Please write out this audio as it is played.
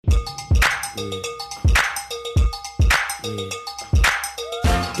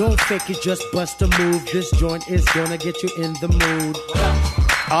Don't fake it, just bust a move. This joint is gonna get you in the mood.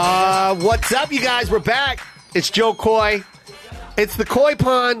 What's up, you guys? We're back. It's Joe Koy. It's the Koy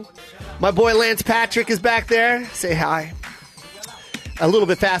Pond. My boy Lance Patrick is back there. Say hi. A little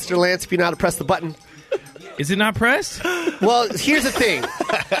bit faster, Lance, if you know how to press the button. Is it not pressed? Well, here's the thing.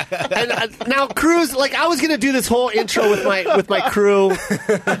 And now, Cruz, like I was going to do this whole intro with my crew,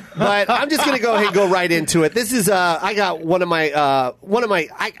 but I'm just going to go ahead and go right into it. This is I got one of my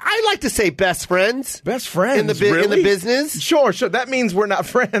I like to say best friends. Best friends in the really? in the business. Sure. That means we're not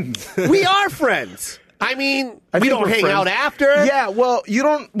friends. We are friends. I mean, we don't hang out after. Yeah, well,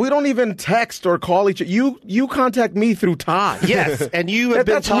 we don't even text or call each other. You contact me through Todd. Yes, and you have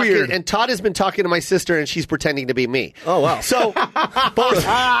been that's talking, weird. and Todd has been talking to my sister, and she's pretending to be me. Oh, wow. So, both.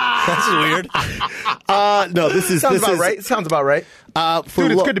 That's weird. No, this is right. Sounds about right.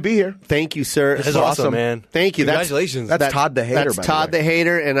 Dude, it's good to be here. Thank you, sir. This is awesome, man. Thank you. Congratulations. That's Todd the Hater. That's Todd the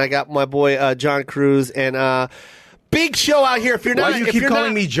Hater, and I got my boy John Cruz, and big show out here. If you're not, why do you keep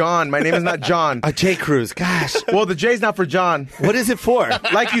calling me John? My name is not John. Jay Cruz. Gosh. Well, the J's not for John. What is it for?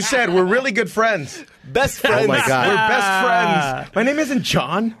 Like you said, we're really good friends. Best friends. Oh my God. We're best friends. My name isn't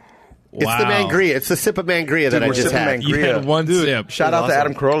John. It's the Mangria. It's the sip of Mangria that I we're just sipping had. Mangria. You had one sip. Shout out to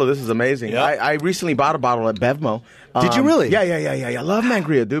Adam Carolla. This is amazing. Yep. I recently bought a bottle at Bevmo. Did you really? Yeah. I love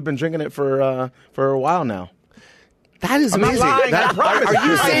Mangria, dude. Been drinking it for a while now. That is I'm not amazing. lying. I promise. Are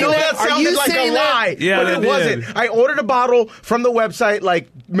you saying that? Are you like saying a lie? Yeah, but it it wasn't. did. I ordered a bottle from the website like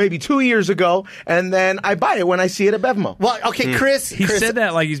maybe 2 years ago, and then I buy it when I see it at Bevmo. Well, okay, Chris. He Chris, said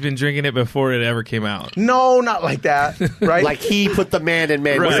that like he's been drinking it before it ever came out. No, not like that. Right? like he put the man in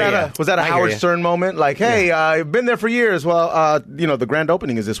Mangria. Right. Was that a I hear Howard you. Stern moment? Like, hey, I've been there for years. Well, the grand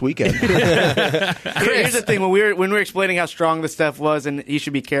opening is this weekend. Here's the thing: when we were explaining how strong the stuff was, and you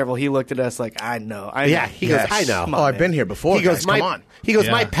should be careful. He looked at us like, "I know." Yeah, he goes, I know. Oh, I've been here before. He goes, guys, come on. He goes,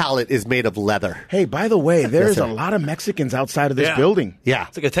 Yeah. my palate is made of leather. Hey, by the way, there's sir. a lot of Mexicans outside of this Yeah. building. Yeah.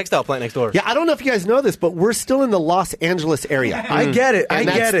 It's like a textile plant next door. Yeah, I don't know if you guys know this, but we're still in the Los Angeles area. I get it. And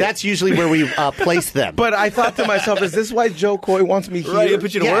that's usually where we place them. But I thought to myself, is this why Joe Coy wants me here? Right, to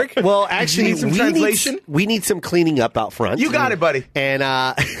put you to Yeah. work? Well, actually, need some translation? we need some cleaning up out front. You got it, buddy. And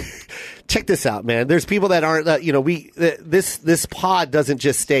check this out, man. There's people that aren't, this pod doesn't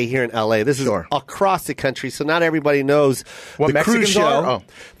just stay here in L.A. This is across the country, so not everybody knows What the Mexicans Cruz Show. are? Oh.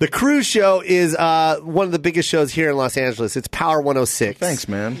 The Cruz Show is one of the biggest shows here in Los Angeles. It's Power 106. Thanks,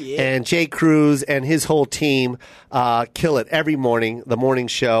 man. And Jay Cruz and his whole team kill it every morning, the morning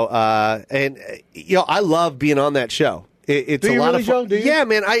show. And I love being on that show. It's Do a you lot really, of fun. Joe? Do you? Yeah,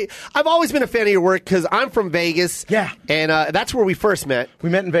 man. I've always been a fan of your work because I'm from Vegas. Yeah. And that's where we first met. We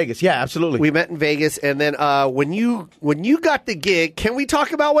met in Vegas. Yeah, absolutely. We met in Vegas, and then when you got the gig, can we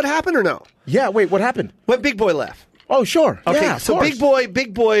talk about what happened or no? Yeah, wait, what happened? When Big Boy left. Oh, sure. Okay, Yeah, of so course.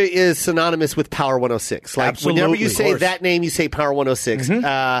 Big Boy is synonymous with Power 106. Like whenever you Absolutely, say of course. that name, you say Power 106.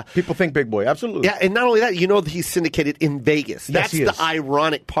 People think Big Boy. Absolutely. Yeah, and not only that, you know that he's syndicated in Vegas. That's he the is.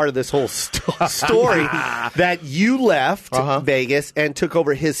 ironic part of this whole story that you left Vegas and took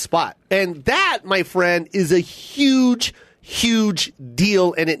over his spot. And that, my friend, is a huge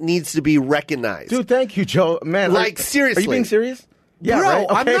deal, and it needs to be recognized. Dude, thank you, Joe. Man, Like, seriously. Are you being serious? Yeah, Bro, right?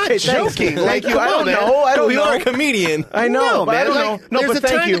 I'm not thanks. joking. Like, Thank you. come I don't on, man. know. I don't We know. are a comedian. I know, but man. I don't Like, know. No, there's but a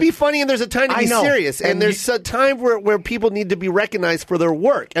thank time you. to be funny and there's a time to I be know. serious. And And there's a time where people need to be recognized for their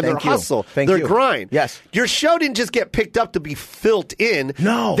work and their Thank you. hustle, Thank their you. grind. Yes. Your show didn't just get picked up to be filled in.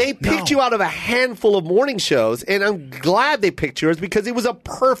 No, They picked no. you out of a handful of morning shows, and I'm glad they picked yours because it was a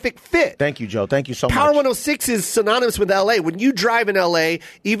perfect fit. Thank you, Joe. Thank you so Power much. 106 is synonymous with LA. When you drive in LA,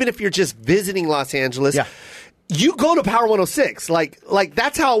 even if you're just visiting Los Angeles, Yeah. you go to Power 106. Like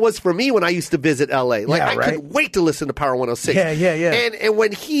that's how it was for me when I used to visit LA. Like Yeah, I right. could wait to listen to Power 106. Yeah. And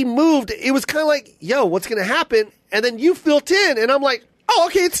when he moved, it was kind of like, yo, what's going to happen? And then you filled in, and I'm like, oh,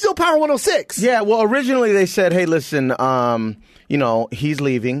 okay, it's still Power 106. Yeah, well, originally they said, hey, listen, he's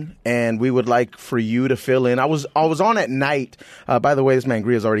leaving, and we would like for you to fill in. I was on at night. By the way, this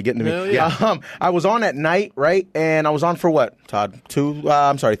Mangria is already getting to me. Hell yeah. I was on at night, right? And I was on for what, Todd?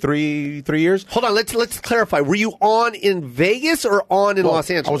 3 years? Hold on, let's clarify. Were you on in Vegas or on in Los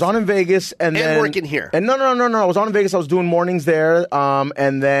Angeles? I was on in Vegas and then working here. And no. I was on in Vegas. I was doing mornings there.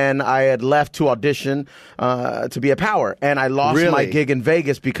 And then I had left to audition to be at Power, and I lost Really? my gig in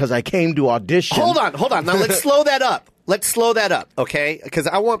Vegas because I came to audition. Hold on. Now let's slow that up. Let's slow that up, okay? Because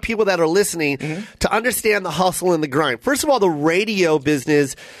I want people that are listening to understand the hustle and the grind. First of all, the radio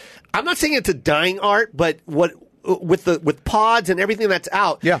business, I'm not saying it's a dying art, but with pods and everything that's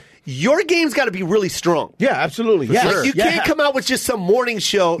out, Yeah. your game's got to be really strong. Yeah, absolutely. Yeah, Like, you can't come out with just some morning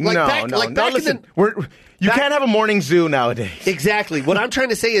show. Like back listen, in you can't have a morning zoo nowadays. Exactly. What I'm trying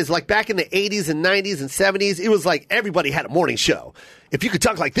to say is, like, back in the 80s and 90s and 70s, it was like everybody had a morning show. If you could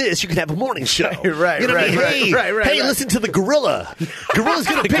talk like this, you could have a morning show. Right, you know what I mean? Hey, listen to the Gorilla. Gorilla's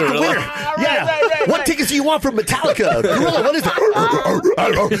going to pick a winner. What tickets do you want from Metallica? Gorilla, what is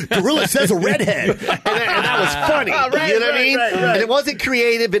it? Gorilla says a redhead. And that was funny. You know what I mean? And it wasn't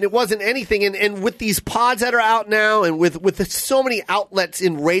creative, and it wasn't anything. And with these pods that are out now, and with so many outlets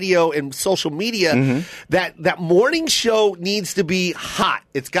in radio and social media, that morning show needs to be hot.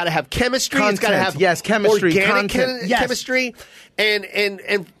 It's got to have chemistry. Content, it's got to have chemistry, organic content, chemistry.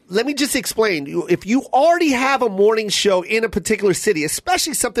 And let me just explain. If you already have a morning show in a particular city,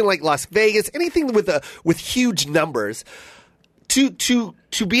 especially something like Las Vegas, anything with huge numbers, to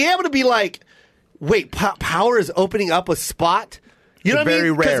be able to be like, wait, Power is opening up a spot. You know what I mean?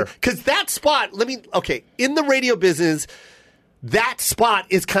 Very rare. Because that spot, in the radio business, that spot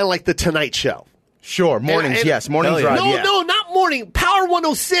is kind of like the Tonight Show. Sure, mornings, yes. Morning drive, No, not morning. Power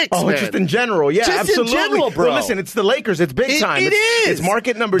 106, man. Just in general, yeah, just absolutely. in general, bro. Well, listen, it's the Lakers. It's big time. It is. It's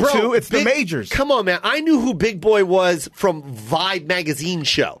market number 2. It's the majors. Come on, man. I knew who Big Boy was from Vibe magazine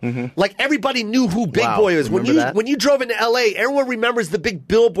show. Like, everybody knew who Big Boy was. When you drove into L.A., everyone remembers the big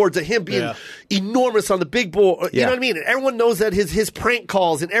billboards of him being enormous on the big board. You know what I mean? And everyone knows that his prank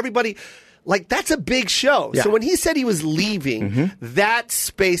calls and everybody... Like, that's a big show. Yeah. So when he said he was leaving, that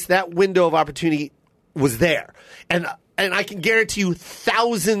space, that window of opportunity was there. And I can guarantee you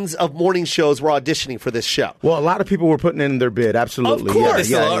thousands of morning shows were auditioning for this show. Well, a lot of people were putting in their bid, absolutely. Of course.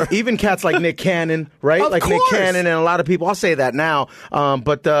 Yeah. Even cats like Nick Cannon, right? Of Nick course. Cannon and a lot of people, I'll say that now,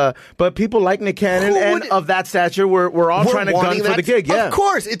 but people like Nick Cannon and of that stature were all trying to gun for the gig, yeah. Of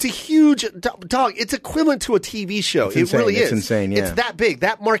course. It's a huge, dog, it's equivalent to a TV show. It's insane. It really is. It's insane, yeah. It's that big.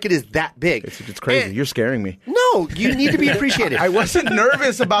 That market is that big. It's crazy. And you're scaring me. No, you need to be appreciated. I wasn't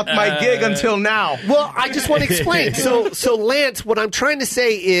nervous about my gig until now. Well, I just want to explain. So Lance, what I'm trying to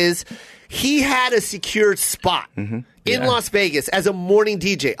say is he had a secured spot in Las Vegas as a morning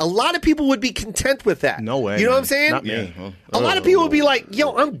DJ. A lot of people would be content with that. No way. You know what I'm saying? Not me. A lot of people would be like,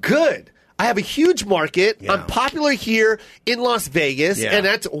 yo, I'm good. I have a huge market. Yeah. I'm popular here in Las Vegas. Yeah. And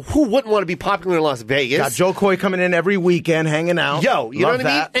that's who wouldn't want to be popular in Las Vegas? Got Joe Koy coming in every weekend, hanging out. Yo, you Love know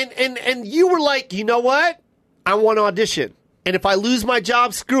what I mean? And you were like, you know what? I want to audition. And if I lose my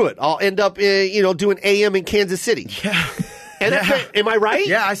job, screw it. I'll end up, doing AM in Kansas City. Yeah. And am I right?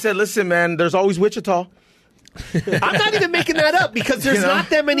 Yeah, I said, listen, man, there's always Wichita. I'm not even making that up because there's not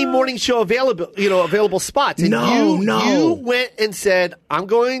that many morning show available spots. And you went and said, I'm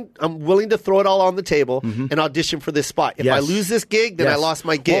willing to throw it all on the table and audition for this spot. If I lose this gig, then I lost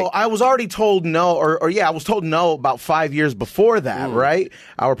my gig. Well, I was already told no, I was told no about 5 years before that, right?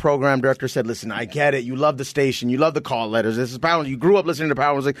 Our program director said, listen, I get it. You love the station. You love the call letters. This is Power. You grew up listening to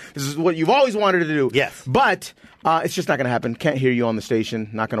Power. Like, this is what you've always wanted to do. Yes. But it's just not going to happen. Can't hear you on the station.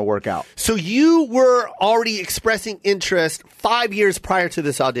 Not going to work out. So you were already expressing interest 5 years prior to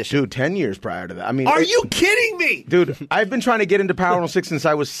this audition. Dude, 10 years prior to that. I mean, are you kidding me? Dude, I've been trying to get into Power 106 since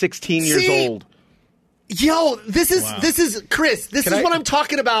I was 16 years old. Yo, this is Chris. This is what I'm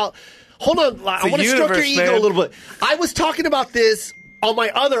talking about. Hold on, I want to stroke your ego a little bit. I was talking about this on my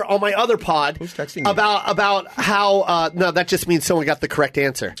other pod. Who's texting me? About how no, that just means someone got the correct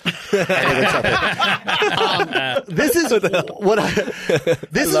answer. This is what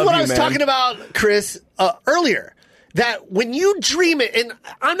I was talking about, Chris, earlier. That when you dream it, and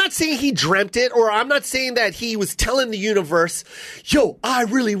I'm not saying he dreamt it, or I'm not saying that he was telling the universe, yo, I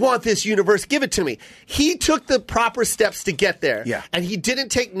really want this, universe, give it to me. He took the proper steps to get there. Yeah. And he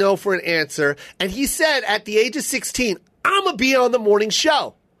didn't take no for an answer. And he said at the age of 16, I'm going to be on the morning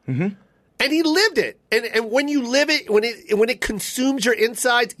show. Mm-hmm. And he lived it. And when you live it, when it consumes your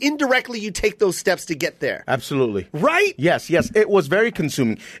insides, indirectly you take those steps to get there. Absolutely. Right? Yes. It was very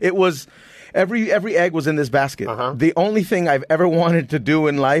consuming. It was... Every egg was in this basket. The only thing I've ever wanted to do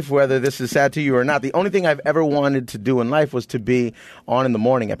in life, whether this is sad to you or not, the only thing I've ever wanted to do in life was to be on in the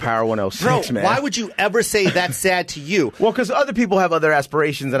morning at Power 106, Bro, man. why would you ever say that's sad to you? Well, because other people have other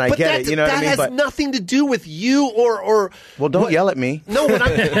aspirations, and I get it. You know what I mean? That has nothing to do with you or well, don't yell at me. No,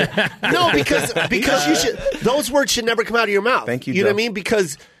 because you should. Those words should never come out of your mouth. Thank you. You know what I mean?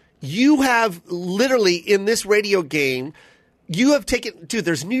 Because you have literally in this radio game. You have taken, dude,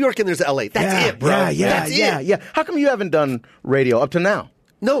 there's New York and there's LA. That's it, bro. Yeah. How come you haven't done radio up to now?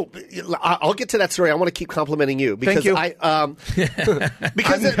 No, I'll get to that story. I want to keep complimenting you because Thank you.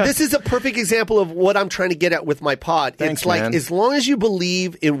 because this is a perfect example of what I'm trying to get at with my pod. Thanks, it's like man. as long as you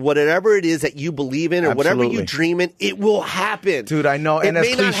believe in whatever it is that you believe in or whatever you Absolutely. dream in, it will happen. Dude, I know. It And as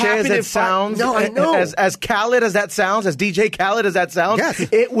may not cliche as happen it in sounds, no, I know. as Khaled as that sounds, as DJ Khaled as that sounds, Yes.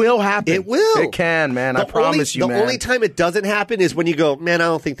 it will happen. It will. It can, man. I promise you, man. The only time it doesn't happen is when you go, man, I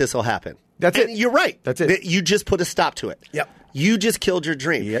don't think this will happen. That's And it. You're right. That's it. You just put a stop to it. Yep. You just killed your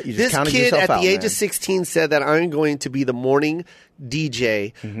dream. Yeah, you just this counted kid yourself at out, the age man. of 16 said that I'm going to be the morning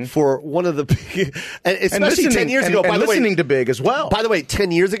DJ for one of the big, and especially 10 years ago. And By the way, listening to Big as well. by the way,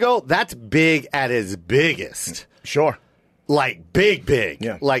 10 years ago, that's Big at his biggest. Sure. Like big.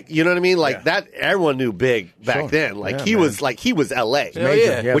 Yeah. Like, you know what I mean? Like Yeah. that, everyone knew Big back Sure. then. Like Yeah, he man. was LA. Major.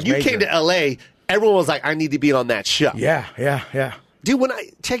 Yeah, it When was you major. came to LA, everyone was like, I need to be on that show. Yeah. Dude, when I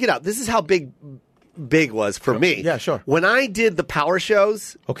check it out, this is how big was for me. Yeah, sure. When I did the power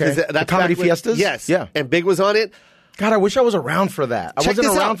shows, Okay. 'cause The that's comedy back when- fiestas? yes, Yeah. and Big was on it. God, I wish I was around for that. I Check wasn't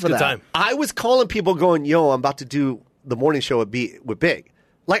this around out. for Good that. time. I was calling people, going, "Yo, I'm about to do the morning show with Big."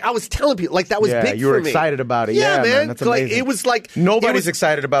 Like I was telling people, like that was Yeah, big. you were for me. excited about it. Yeah, Yeah, man, that's Like amazing. it was like Nobody's it was-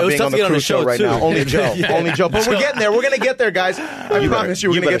 excited about It was being tough on to the get on the Cruz Show show, right too. now. Only Joe. Only Joe. But we're getting there. We're going to get there, guys. I promise you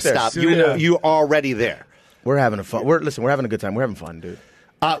we're You going better to get there. stop. Soon enough. You're already there. We're having fun. We're having a good time. We're having fun, dude.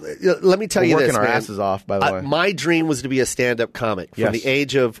 Let me tell We're you working this, our man. asses off, by the way. My dream was to be a stand-up comic from Yes. the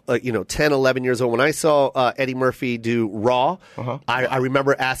age of 10, 11 years old. When I saw Eddie Murphy do Raw, I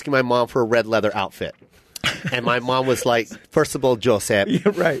remember asking my mom for a red leather outfit, and my mom was like, "First of all, Joseph, Yeah,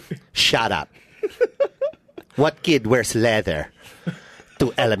 right. shut up. What kid wears leather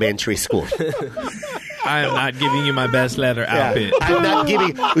to elementary school? I am not giving you my best leather outfit. I'm not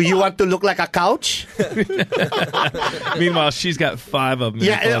giving. You want to look like a couch? Meanwhile, she's got 5 of them. in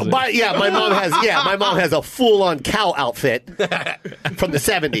the closet. My mom has a full-on cow outfit from the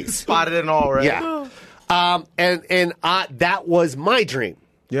 70s. Spotted and all, right? Yeah. That was my dream.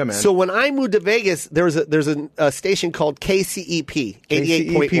 Yeah, man. So when I moved to Vegas, there's a station called KCEP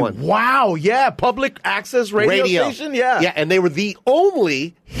 88.1. Wow, yeah. Public access radio station? Yeah. Yeah, and they were the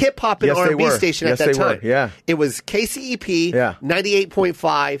only hip hop and Yes, they R&B were. station Yes, at that they were. time. Yeah. It was KCEP Yeah.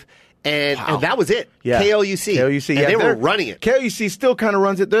 98.5 and that was it. Yeah. KLUC. KLUC, and yeah. they were They're- running it. KLUC still kind of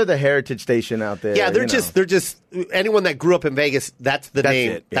runs it. They're the heritage station out there. Yeah, they're you just know. anyone that grew up in Vegas, that's the That's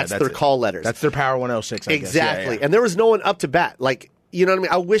name. it. Yeah, that's that's their it. call letters. That's their Power 106, I guess. Exactly. Yeah. And there was no one up to bat. Like, you know what I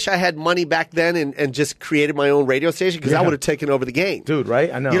mean? I wish I had money back then and just created my own radio station because I Yeah. would have taken over the game. Dude, right?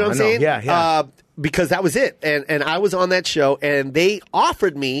 I know. You know what I'm I know. saying? Yeah. Because that was it. And I was on that show and they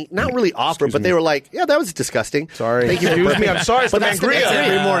offered me, not really offered, Excuse but me. they were like, yeah, that was disgusting. Sorry. Thank you for Excuse me. I'm sorry. It's But the that's the- Mangria. That's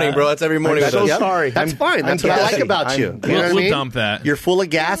every morning, bro. That's every morning. I'm so with us. sorry. That's fine. That's I'm what I like gassy. about you. I'm- You know what I We'll mean? dump that. You're full of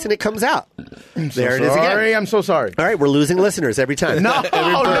gas and it comes out. There it is Sorry. again. I'm so sorry. All right, we're losing listeners every time. No,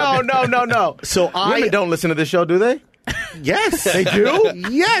 no. So Women don't listen to this show, do they? Yes. They do?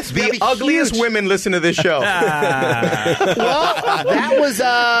 Yes. The very ugliest huge. women listen to this show. Well, that was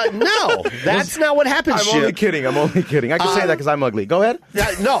no. That's not what happened. I'm only kidding. I can say that because I'm ugly. Go ahead.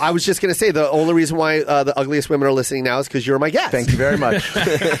 No, I was just going to say the only reason why the ugliest women are listening now is because you're my guest. Thank you very much.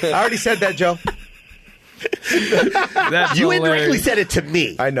 I already said that, Joe. That's You hilarious. indirectly said it to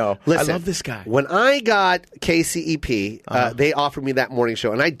me. I know. Listen, I love this guy. When I got KCEP, they offered me that morning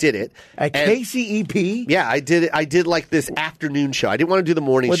show, and I did it. At And- KCEP? Yeah, I did it. I did like this afternoon show. I didn't want to do the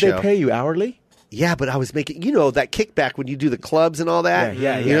morning Would show. they pay you hourly? Yeah, but I was making, that kickback when you do the clubs and all that.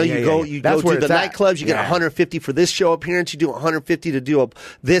 Yeah, You know, yeah, you yeah, go, yeah. you That's go where to the it's at. nightclubs. You get Yeah. 150 for this show appearance. You do 150 to do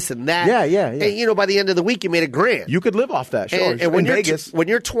this and that. Yeah. And by the end of the week, you made $1,000. You could live off that, sure. And when in you're Vegas. when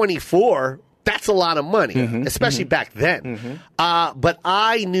you're 24, that's a lot of money, Mm-hmm, especially back then. But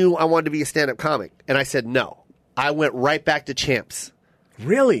I knew I wanted to be a stand-up comic, and I said no. I went right back to Champs.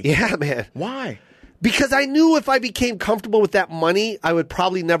 Really? Yeah, man. Why? Because I knew if I became comfortable with that money, I would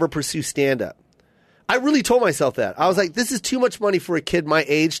probably never pursue stand-up. I really told myself that. I was like, this is too much money for a kid my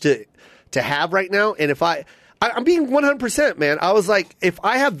age to have right now. And if I'm being 100%, man. I was like, if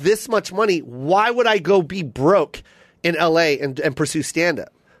I have this much money, why would I go be broke in LA and pursue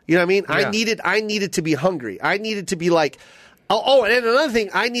stand-up? You know what I mean? Yeah. I needed to be hungry. I needed to be like, and then another thing,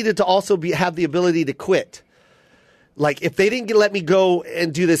 I needed to also have the ability to quit. Like if they didn't let me go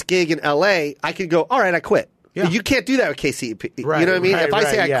and do this gig in LA, I could go, all right, I quit. Yeah. You can't do that with KCP. Right, you know what I mean? right, If I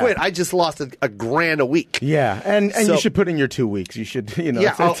say right, I quit, I just lost a grand a week. Yeah, and So- you should put in your 2 weeks. You should,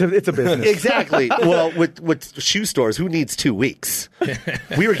 Yeah, it's a business. Exactly. Well, with shoe stores, who needs 2 weeks?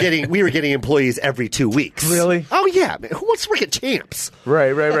 We were getting employees every 2 weeks. Really? Oh yeah, man. Who wants to work at Champs?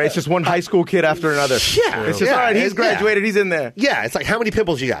 Right. It's just one high school kid after another. Yeah. It's just, all right, he's graduated, he's in there. Yeah, it's like, how many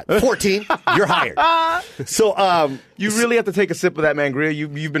pimples you got? 14. You're hired. So, You really have to take a sip of that Mangria.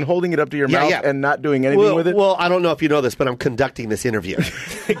 You've been holding it up to your Yeah, mouth yeah. and not doing anything with it. Well, I don't know if you know this, but I'm conducting this interview.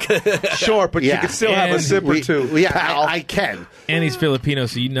 Sure, but you Yeah. can still have a And sip or two. Yeah, pal. I can. And he's Filipino,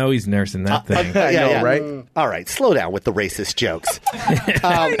 so you know he's nursing that thing. I know, right? All right, slow down with the racist jokes.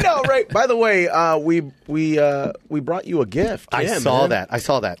 I know, right? By the way, we brought you a gift. I saw that.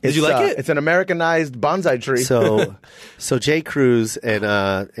 Did you like it? It's an Americanized bonsai tree. So Jay Cruz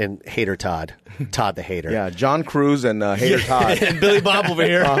and Hater Todd the Hater. Yeah, John Cruz and Hater Todd. And Billy Bob over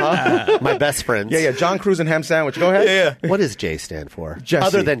here. My best friends. Yeah, John Cruz and ham sandwich. Go ahead. Yeah. What does J stand for? Jesse.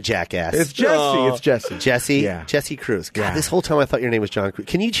 Other than jackass. It's Jesse. Oh. It's Jesse. Jesse? Yeah. Jesse Cruz. God, Yeah. this whole time I thought your name was John Cruz.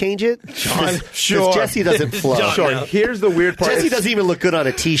 Can you change it? John. Sure. Jesse doesn't flow. John. Sure. No. Here's the weird part. Jesse doesn't even look good on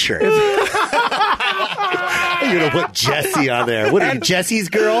a T-shirt. You're going to put Jesse on there. What are you, Jesse's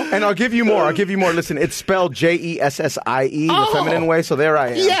girl? And I'll give you more. Listen, it's spelled Jessie, the feminine way, so there I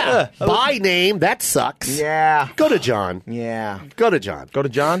am. Yeah. By name, that sucks. Yeah. Go to John. Yeah. Go to John. Go to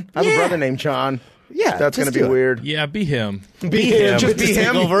John? I have a Yeah. brother named John. Yeah, That's going just to be do it. weird. Yeah, be him. Be him. Just be Just take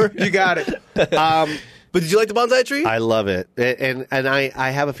him. over. You got it. But did you like the bonsai tree? I love it, and I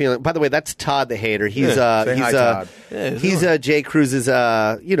have a feeling. By the way, that's Todd the Hater. He's Say hi, Todd. he's Jay Cruz's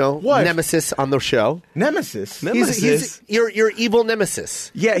What? nemesis on the show. Nemesis. He's your evil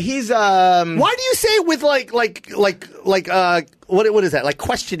nemesis. Yeah, he's Why do you say it with like what is that, like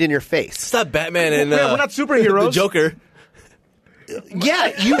question in your face? It's not Batman and we're not superheroes. the Joker.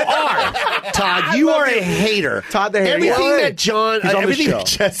 Yeah, you are, Todd. You are a hater. Todd the Hater, Everything yeah. that John, He's on the everything show. that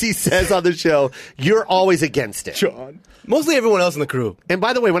Jesse says on the show, you're always against it. John. Mostly everyone else in the crew. And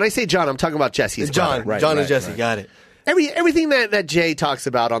by the way, when I say John, I'm talking about Jesse's John. brother. John right, and Jesse. right. Got it. Everything that Jay talks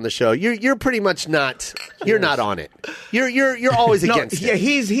about on the show, you're pretty much not. You're not on it. You're always No, against yeah, it.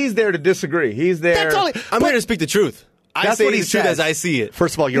 he's there to disagree. He's there. That's all. I'm here to speak the truth. I That's say what he the truth says. as I see it.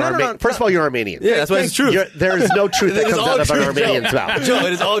 First of all, you're No. First of all, you're Armenian. Yeah, that's why it's true. There is no truth that It is comes all out of an true, Armenian's Joe. mouth. Joe,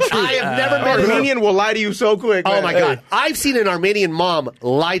 it is all true. I have never met an Armenian will lie to you so quick. Oh man. my God! I've seen an Armenian mom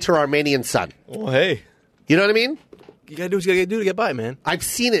lie to her Armenian son. Well, hey, You know what I mean? you gotta do what you gotta do to get by, man. I've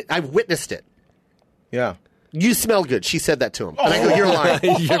seen it. I've witnessed it. Yeah. You smell good. She said that to him. And I go, you're lying.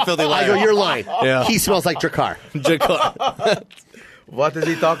 You're a filthy I liar. go, you're lying. Yeah. He smells like Drakkar. What is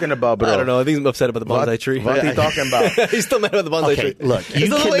he talking about, bro? I don't know. I think he's upset about the bonsai tree. What he talking about? He's still mad about the bonsai Okay, tree. look, He's you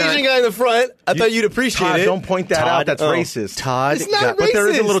the little cannot- Asian guy in the front. I thought you'd appreciate Todd, it. don't point that out. That's racist. Todd. It's not got- But there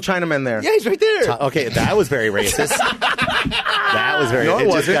is a racist. little Chinaman there. Yeah, he's right there. Okay, that was very racist. That was very. No, it it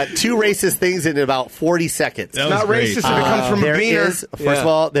just wasn't. got two racist things in about 40 seconds. That was Not great. racist if it comes from a There beaner. is. First of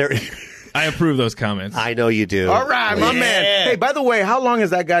all, there. I approve those comments. I know you do. All right, my man. Hey, by the way, how long has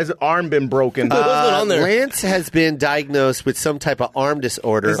that guy's arm been broken? What's going on there? Lance has been diagnosed with some type of arm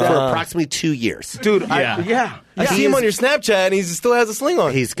disorder for approximately 2 years. Dude, Yeah. I see him on your Snapchat, and he still has a sling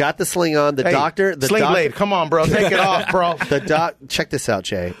on. He's got the sling on. The Hey, doctor. The Sling doc- Blade, come on, bro. Take it off, bro. Check this out,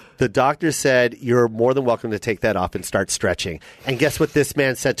 Jay. The doctor said you're more than welcome to take that off and start stretching. And guess what this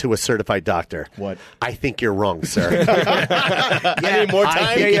man said to a certified doctor? What? I think you're wrong, sir. I need more I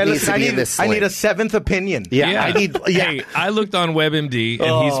time. think it needs to I be need, in this I need sling. a seventh opinion. Yeah, I need. Yeah. Hey, I looked on WebMD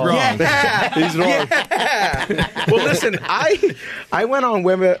and he's wrong. Yeah. He's wrong. Yeah. Well, listen, I went on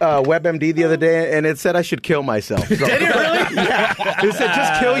WebMD the other day, and it said I should kill myself. So. Did it really? Yeah. It said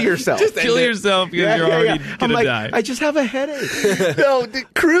just kill yourself. Kill yourself because you're already I'm gonna like, die. I just have a headache. No,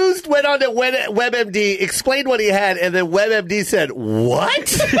 Cruz went on to WebMD, explained what he had, and then WebMD said, "What?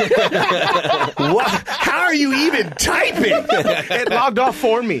 What? How are you even typing? It logged off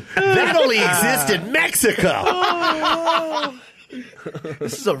for me. That only exists in Mexico."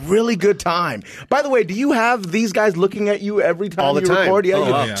 This is a really good time. By the way, do you have these guys looking at you every time All the you time. record? Yeah, Oh,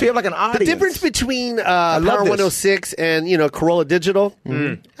 you, wow. so you have like an audience. The difference between love Power this. 106 and Corolla Digital,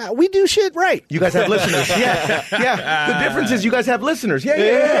 we do shit right. You guys have listeners. Yeah. The difference is you guys have listeners.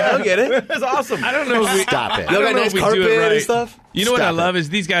 Yeah. I get it. That's awesome. I don't know if we Stop it. I don't got know nice if we do carpet it and right. stuff? You know what I Stop it. love is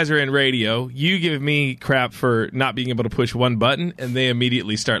these guys are in radio. You give me crap for not being able to push one button, and they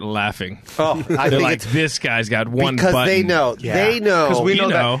immediately start laughing. I They're think like, it's "This guy's got one because button." they know they They know. Because we You know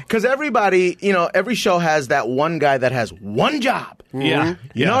know. that. Because everybody, every show has that one guy that has one job. Yeah.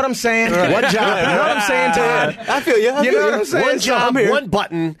 You know what I'm saying? One job. You know what I'm saying, Todd? I feel you. You know what I'm saying? One So job, I'm here. one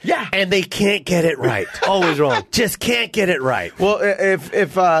button, Yeah. and they can't get it right. Always wrong. Just can't get it right. Well, if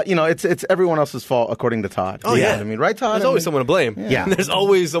it's everyone else's fault according to Todd. Oh, You know yeah. what I mean, right, Todd? There's always someone to blame. Yeah. There's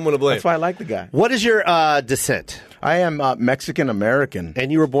always someone to blame. That's why I like the guy. What is your descent? I am Mexican American.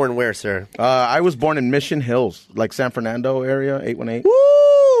 And you were born where, sir? I was born in Mission Hills, like San Fernando area, 818. Woo!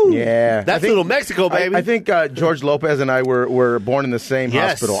 Yeah, That's little Mexico, baby. I think George Lopez and I were born in the same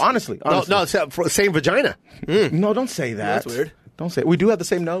Yes. hospital. Honestly. No, same vagina. No, don't say that. That's weird. Don't say it. We do have the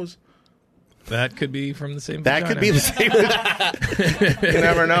same nose. That could be from the same. That vagina. could be the same. You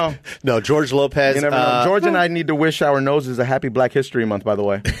never know. No, George Lopez. You never know. George and I need to wish our noses a happy Black History Month, by the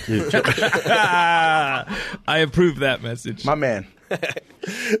way. I approve that message. My man.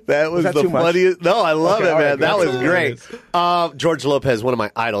 That was that the too much? funniest. No, I love Okay, it, all man. right, That good. was great. George Lopez, one of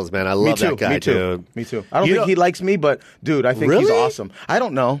my idols, man. I love Me too. that guy, Me too. dude. Me too. I don't You think know- he likes me, but dude, I think he's Really? awesome. I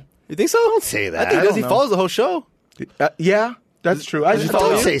don't know. You think so? Don't say that. I think I he does. don't He know. follows the whole show. Yeah, that's true. I just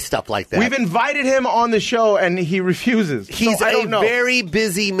Don't say stuff like that. We've invited him on the show and he refuses. He's so I a don't know. very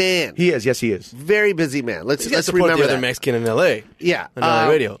busy man. He is. Yes, he is. Very busy man. Let's He's got to let's support remember the other that. Mexican in L.A. Yeah, on LA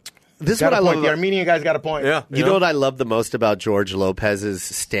radio. This is Got what I a love. point. The About, Armenian guy's got a point. Yeah. you know what I love the most about George Lopez's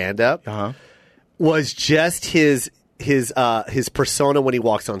stand-up was just his persona when he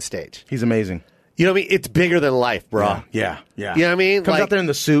walks on stage. He's amazing. You know what I mean? It's bigger than life, bro. Yeah. You know what I mean? Comes Like- out there in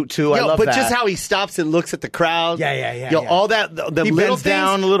the suit too. I Yo, love but that. just how he stops and looks at the crowd. Yeah. Yo, all that. The he little bends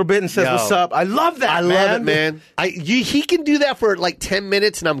down a little bit and says, Yo. "What's up?" I love that. I love it, man. He can do that for like 10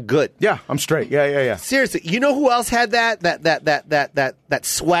 minutes, and I'm good. Yeah, I'm straight. Yeah. Seriously, you know who else had that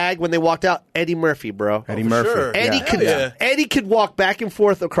swag when they walked out? Eddie Murphy, bro. Eddie Murphy. sure. Eddie could walk back and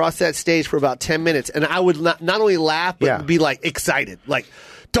forth across that stage for about 10 minutes, and I would not only laugh but be like excited, like.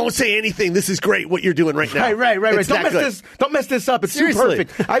 Don't say anything. This is great what you're doing right now. Right. It's Don't that mess good. Don't mess this up. It's Seriously. too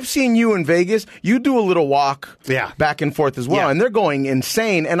perfect. I've seen you in Vegas. You do a little walk back and forth as well, Yeah. and they're going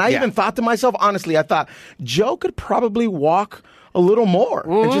insane. And I Yeah. even thought to myself, honestly, I thought Joe could probably walk a little more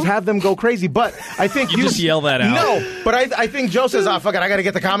and just have them go crazy. But I think You just yell that out. No, but I think Joe says, fuck it, I got to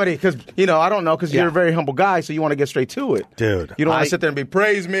get the comedy because, I don't know, because you're a very humble guy, so you want to get straight to it. Dude, You don't want I- to sit there and be,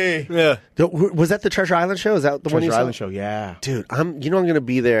 praise me. Yeah. Was that the Treasure Island show? Is that the one you Treasure saw? Island show, yeah. Dude, I'm going to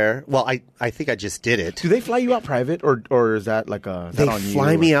be there. Well, I think I just did it. Do they fly you out private, or is that like a... They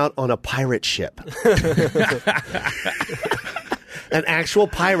fly me out on a pirate ship. An actual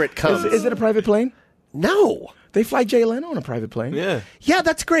pirate comes. Is it a private plane? No. They fly Jay Leno on a private plane. Yeah. Yeah,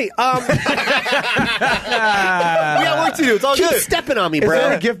 that's great. We got work to do. It's all Keep good. stepping on me, Is bro.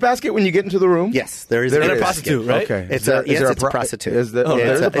 there a gift basket when you get into the room? Yes, there is. There And a is. prostitute, right? Okay. It's Is a there prostitute. Is there, Yeah,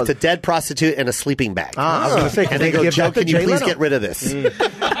 there is a it's a dead prostitute and a sleeping bag. I was going to say, and they go, give Joe, that to can you Jay please Leno? get rid of this?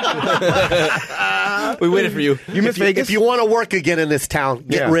 We waited for you. You miss Vegas? If you want to work again in this town,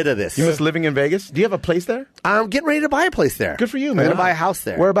 get Yeah. rid of this. You miss living in Vegas? Do you have a place there? I'm getting ready to buy a place there. Good for you, I'm man. going to buy a house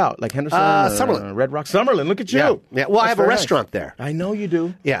there. Where about? Like Henderson? Summerlin. Red Rock? Summerlin. Look at you. Yeah. Well, I That's have a very restaurant nice. there. I know you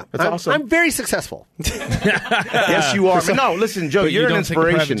do. Yeah. That's awesome. I'm very successful. Yes, you are. No, listen, Joe, But you're you an don't take a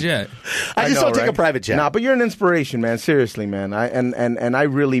private inspiration. jet. I just know, don't take a right? private jet. Nah, but you're an inspiration, man. Seriously, man. And I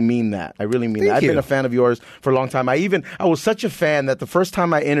really mean that. I really mean that. I've you. been a fan of yours for a long time. I was such a fan that the first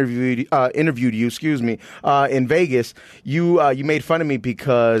time I interviewed you, in Vegas, you made fun of me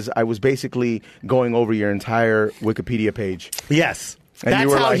because I was basically going over your entire Wikipedia page. Yes. And That's you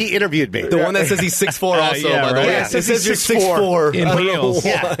were how like- he interviewed me. The one that says he's 6'4" also, yeah, by the right. way. Yeah, It says you're 6'4". 6'4". In I don't know heels.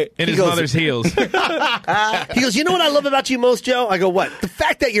 why. In He his goes- mother's heels. He goes, you know what I love about you most, Joe? I go, what? The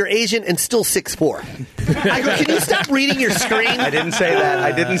fact that you're Asian and still 6'4". I go, can you stop reading your screen? I didn't say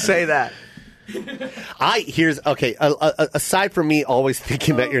that. Aside from me always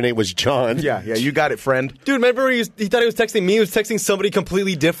thinking that your name was John. Yeah, you got it, friend. Dude, remember he thought he was texting me? He was texting somebody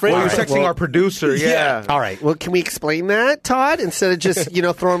completely different? Well, you're texting our producer, yeah. All right. Well, can we explain that, Todd, instead of just,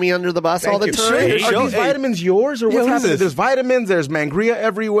 throwing me under the bus all the Thank you. time? Sure. Are Show- these hey. vitamins yours or what's what is happening? this? There's vitamins, there's Mangria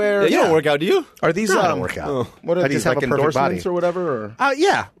everywhere. Yeah, you don't work out, do you? Are these No, I don't work out. What are I these, just have like a perfect endorsements body. or whatever? Or?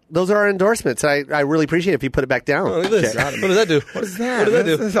 Yeah. Those are our endorsements. I really appreciate it if you put it back down. Oh, look at this. Okay. What does that do? What is that? What does that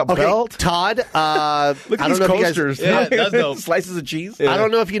do? This is a Okay, belt? Todd, Look I at don't these know if you guys- coasters. Yeah, that's dope. Slices of cheese. I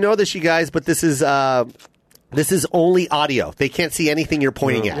don't know if you know this, you guys, but this is only audio. They can't see anything you're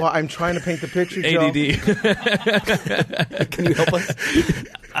pointing at. Well, I'm trying to paint the picture, Joe. ADD. Can you help us?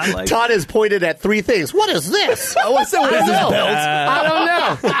 I like Todd has pointed at three things. What is this? What is this belt? I don't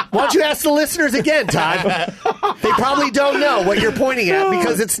know. Why don't you ask the listeners again, Todd? They probably don't know what you're pointing at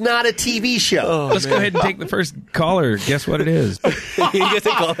because it's not a TV show. Let's go ahead and take the first caller. Guess what it is? You guys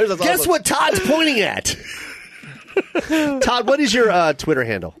take callers? That's Guess awesome. what Todd's pointing at? Todd, what is your Twitter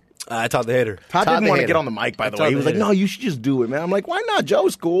handle? Todd the Hater. Todd Todd didn't the want to Hater. get on the mic, by the Todd way. He the was like, Hater. no, you should just do it, man. I'm like, why not?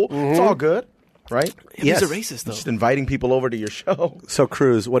 Joe's cool. It's all good. Right? Yes. He's a racist, though. Just inviting people over to your show. So,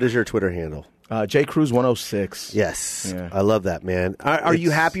 Cruz, what is your Twitter handle? JCruz106. Yes. Yeah. I love that, man. Are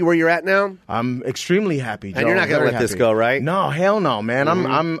you happy where you're at now? I'm extremely happy, Joe. And you're not gonna Very let this happy. go, right? No, hell no, man.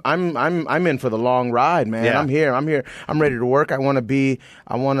 I'm in for the long ride, man. Yeah. I'm here. I'm ready to work. I want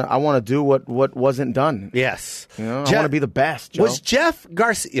to do what wasn't done. Yes. You know, I Jeff- want to be the best, Joe. Was Jeff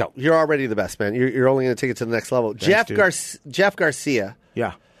Garcia? You're already the best, man. You're only going to take it to the next level. Jeff Garcia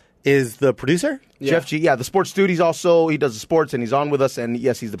Yeah. is the producer? Jeff G, the sports dude. He does the sports, and he's on with us. And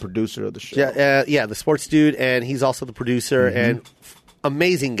yes, he's the producer of the show. Yeah, the sports dude, and he's also the producer, and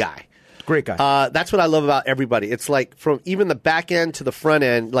amazing guy. Great guy. That's what I love about everybody. It's like from even the back end to the front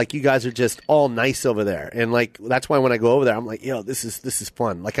end, like you guys are just all nice over there, and like that's why when I go over there, I'm like, yo, this is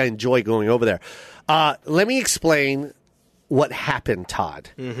fun. Like I enjoy going over there. Let me explain what happened, Todd.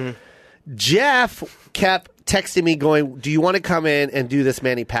 Jeff kept texting me, going, "Do you want to come in and do this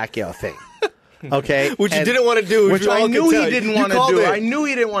Manny Pacquiao thing?" Okay, Which you And- didn't want to do. Which you I all knew could he tell. didn't You want to called do. it. I knew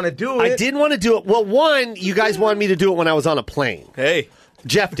he didn't want to do it. I didn't want to do it. Well, one, you guys wanted me to do it when I was on a plane. Hey.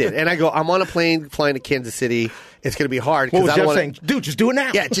 Jeff did, and I go, I'm on a plane flying to Kansas City. It's going to be hard What because was I don't Jeff want saying? Dude, just do it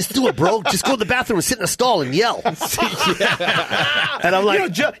now. Yeah, just do it, bro. Just go to the bathroom and sit in a stall and yell. And I'm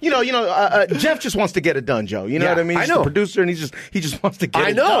like, Jeff just wants to get it done, Joe. You know Yeah, what I mean? I He's know. the producer, and he just wants to get I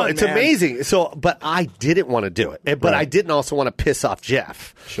it know done. it's man. amazing. So, but I didn't want to do it, but Right. I didn't also want to piss off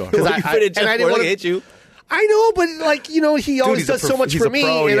Jeff. Sure. because Well, you fitted Jeff and I more, didn't like, want hit you. I know, but like he always he's a does so much he's for a me,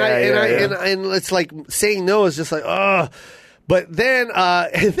 pro, and yeah. and it's like saying no is just like, ugh. But then,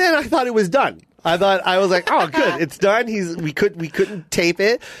 and then I thought it was done. I was like, oh, good, it's done. We couldn't tape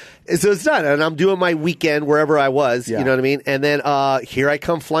it, so it's done. And I'm doing my weekend wherever I was. Yeah. You know what I mean? And then here I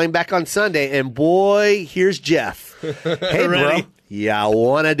come flying back on Sunday, and boy, here's Jeff. Hey, bro, yeah,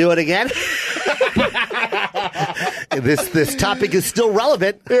 want to do it again? This topic is still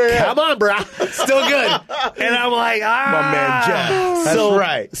relevant. Come on, bro. Still good. And I'm like, My man Jeff. That's so,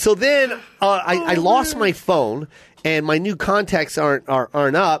 right. So then I lost my phone, and my new contacts aren't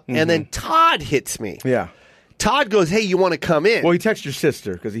up. And then Todd hits me. Yeah. Todd goes, "Hey, you want to come in?" Well, he texted your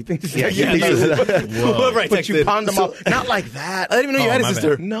sister because he thinks. Yeah, he thinks Whoever I But you texted. pawned him off. Not like that. I didn't even know you had a my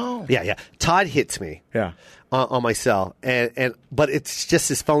sister. No. yeah. Todd hits me. Yeah. On my cell, but it's just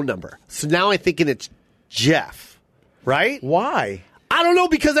his phone number. So now I'm thinking it's Jeff, right? Why? I don't know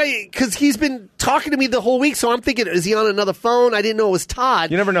because he's been talking to me the whole week. So I'm thinking, is he on another phone? I didn't know it was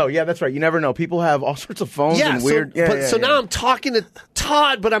Todd. You never know. Yeah, that's right. You never know. People have all sorts of phones Yeah, and weird. so now I'm talking to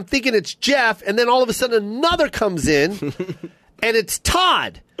Todd, but I'm thinking it's Jeff, and then all of a sudden another comes in, and it's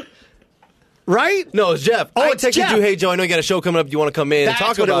Todd. Right? No, it's Jeff. Oh, I it's texted Jeff. you, hey, Joe, I know you got a show coming up. Do you want to come in and That's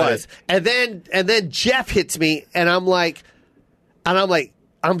talk what about it was. And then Jeff hits me, and I'm like,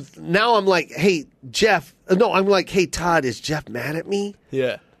 hey, Jeff. No, I'm like, hey, Todd, is Jeff mad at me?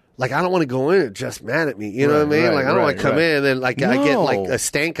 Yeah. Like, I don't want to go in and Jeff's mad at me. You know what I mean? right, Like, I don't want to come right. in and then like I get No. like a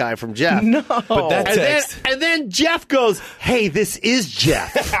stank eye from Jeff. No. But that text. And then Jeff goes, "Hey, this is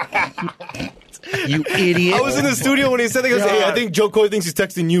Jeff." You idiot. I was in the studio when he said that. He goes, hey, I think Joe Koy thinks he's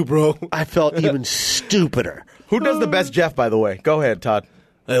texting you, bro. I felt even stupider. Who does the best Jeff, by the way? Go ahead, Todd.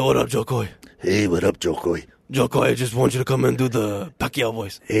 Hey, what up, Joe Koy? Hey, what up, Joe Koy? Joe Koy, I just want you to come and do the Pacquiao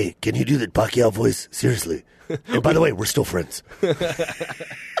voice. Hey, can you do that Pacquiao voice? Seriously. And by the way, we're still friends.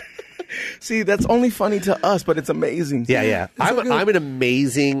 See, that's only funny to us, but it's amazing. Yeah. I'm an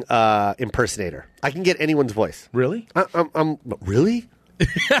amazing impersonator. I can get anyone's voice. Really? Really?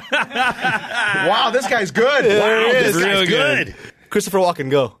 Wow, this guy's good. Wow, this Real guy's good. good. Christopher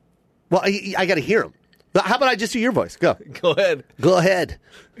Walken, go. Well, I got to hear him. But how about I just do your voice? Go. Go ahead. Go ahead.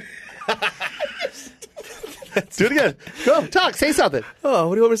 Do it again. Go. Talk. Say something. Oh,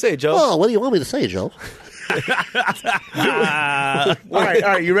 what do you want me to say, Joe? Oh, what do you want me to say, Joe? All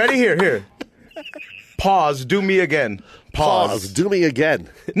right. You ready? Here. Pause. Do me again. Pause. Do me again.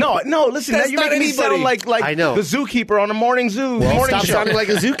 No. Listen. That's Now you're not making me sound anybody. like I know. the zookeeper on the morning morning Stop show. sounding like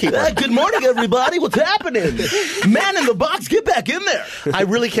a zookeeper. Good morning, everybody. What's happening? Man in the box, get back in there. I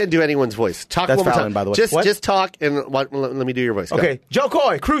really can't do anyone's voice. Talk That's one more Fallon, time. by the way. Just What? just talk and let me do your voice. Go. Okay, Joe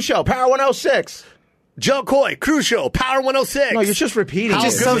Koy, Cruz Show, Power 106. Joe Koy, Cruz Show, Power 106. No, you're just repeating. How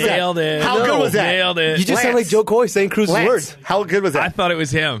it. good was that? Nailed it. How good was that? Nailed it. You just sound like Lance. Joe Koy saying Cruz's Lance, words. how good was I that? thought it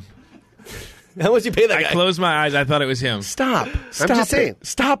was him. How much you pay that I guy? closed my eyes. I thought it was him. Stop. Stop just saying.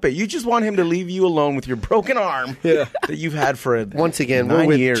 Stop it. You just want him to leave you alone with your broken arm that you've had for Once again, 9 we're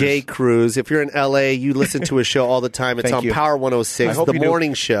with years. Jay Cruz. If you're in L.A., you listen to his show all the time. It's Thank on you. Power I 106, hope the you do.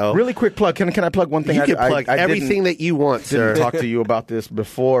 morning show. Really quick plug. Can I plug one thing? You can plug I everything that you want, sir. didn't talk to you about this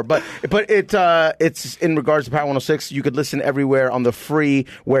before, but it's in regards to Power 106. You could listen everywhere on the free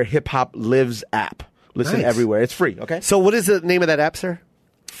Where Hip Hop Lives app. Listen Nice. everywhere. It's free. Okay. So what is the name of that app, sir?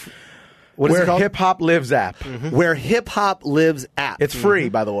 What is Where it called? Hip Hop Lives app. Where Hip Hop Lives app. It's free,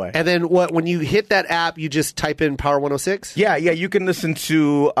 by the way. And then when you hit that app, you just type in Power 106? Yeah, you can listen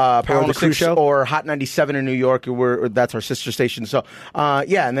to Power the Cruz 106 Show? or Hot 97 in New York. That's our sister station. So,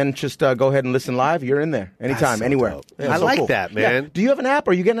 and then just go ahead and listen live. You're in there anytime, so anywhere. dope. Yeah, I so like cool. that, man. Yeah. Do you have an app?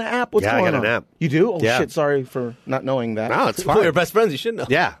 Are you getting an app? What's Yeah, I going got on? an app. You do? Oh, Yeah. shit. Sorry for not knowing that. No, it's Well, fine. your best friends. You should know.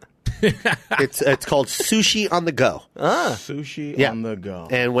 Yeah. It's called Sushi on the Go. Sushi Yeah. on the go.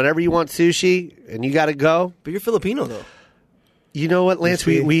 And whenever you want sushi and you got to go, But you're Filipino, though. you know what, Lance?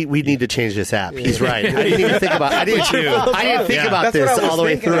 We need to change this app. He's right. I didn't even think about. I didn't think about That's this what I was all the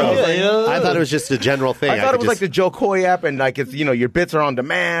way thinking. through. I was like, I thought it was just a general thing. I thought it was could like the Joe Coy app, and like it's your bits are on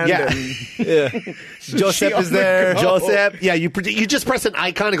demand. Yeah. and Joseph on is the there. go. Joseph. Yeah, you just press an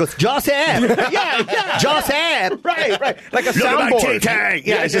icon. It goes Joseph. yeah. Joseph. Right. Like a Look at my soundboard. ting-tang.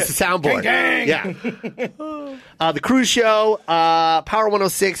 Yeah, it's just a soundboard. Ting-tang. Yeah. The Cruz Show, Power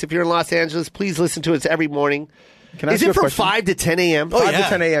 106. If you're in Los Angeles, please listen to it every morning. Can I Is ask you it a from question? 5 to 10 a.m.? 5 to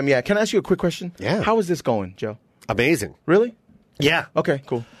 10 a.m. Yeah. Can I ask you a quick question? Yeah. How is this going, Joe? Amazing. Really? Yeah. Okay.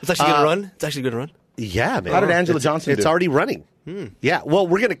 Cool. It's actually going to run. It's actually going to run. Yeah, man. How did Angela Johnson It's do? already running. Yeah. Well,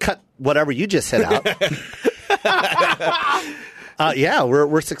 we're going to cut whatever you just said out. Yeah,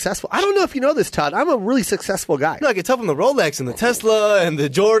 we're successful. I don't know if you know this, Todd. I'm a really successful guy. No, I can tell from the Rolex and the Tesla and the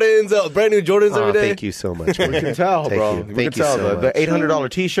Jordans, brand new Jordans every day. Thank you so much. We can tell, Thank bro. you. We Thank can you tell. so The much.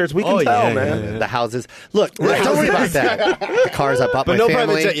 $800 T-shirts. We can tell, man. The houses. Look, don't worry about that. The cars I bought But my no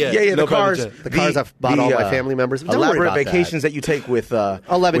family. private jet yet. Yeah. No The cars. private jet. The cars I've bought all my family members. Don't worry Elaborate about that. vacations that you take with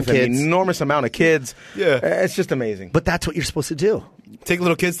 11 with kids. an enormous amount of kids. Yeah. It's just amazing. But that's what you're supposed to do. Take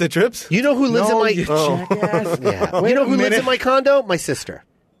little kids to trips. You know who lives in my you jackass. Yeah. Wait You know a who lives minute. in my condo? My sister.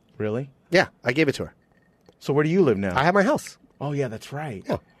 Really? Yeah, I gave it to her. So where do you live now? I have my house. Oh yeah, that's right.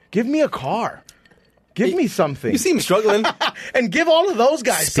 Yeah. Give me a car. Give me something. You seem struggling. and give all of those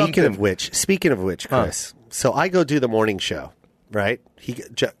guys Speaking something. of which, Chris. So I go do the morning show, right?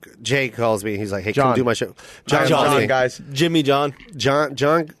 Jay calls me. He's like, "Hey, John. come do my show." John, calls me. guys. Jimmy John. John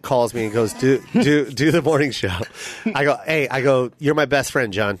calls me and goes, "Do the morning show." I go, "You're my best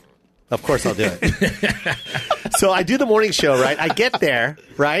friend, John. Of course I'll do it." So I do the morning show, right? I get there,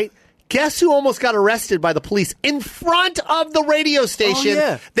 right? Guess who almost got arrested by the police in front of the radio station? Oh,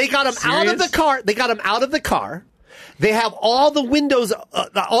 yeah. They got him out of the car. They got him out of the car. They have all the windows,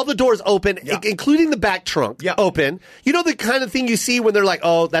 all the doors open, including the back trunk open. You know the kind of thing you see when they're like,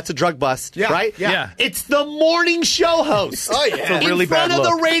 "Oh, that's a drug bust," right? Yeah. It's the morning show host. Oh, yeah. It's a really in front bad of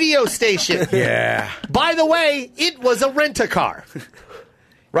look. the radio station. Yeah. By the way, it was a rent-a-car.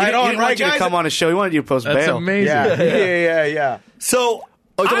 Right He on, didn't right, want you to guys? come on his show. He wanted you to post That's bail. amazing. Yeah. So,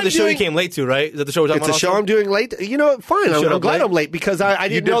 Oh, you're talking about I'm the show you doing- came late to, right? Is that the show we're talking It's a about? show also? I'm doing late. You know, fine. showed I'm up glad late? I'm late because I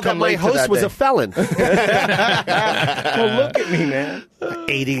didn't did know that come my late to host that was day. a felon. Well, look at me, man.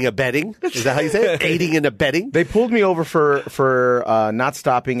 Aiding and abetting. Is that how you say it? Aiding and abetting. They pulled me over for not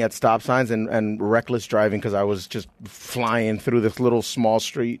stopping at stop signs and reckless driving because I was just flying through this little small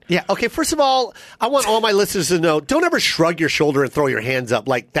street. Yeah. Okay. First of all, I want all my listeners to know: don't ever shrug your shoulder and throw your hands up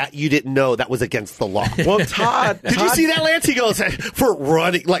like that. You didn't know that was against the law. Well, Todd, Did you see that, Lance? He goes for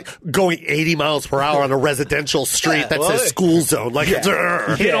running, like going 80 miles per hour on a residential street that says school zone. Like, it's,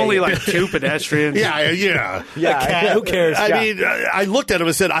 Hit only like 2 pedestrians. yeah. Yeah, Who cares? I mean, I looked at him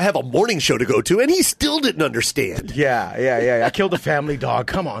and said, "I have a morning show to go to," and he still didn't understand. Yeah. I killed a family dog.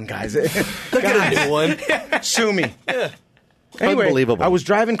 Come on, guys. Get a new one. Sue me. Anyway, Unbelievable. I was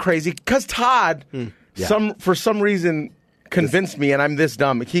driving crazy because Todd, for some reason, convinced me, and I'm this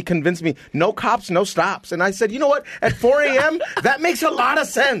dumb. He convinced me, no cops, no stops. And I said, you know what? At 4 a.m., that makes a lot of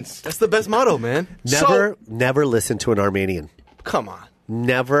sense. That's the best motto, man. Never listen to an Armenian. Come on.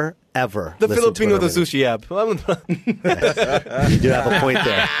 Never, ever. The listen to Filipino, an the Armenian. sushi app. You do have a point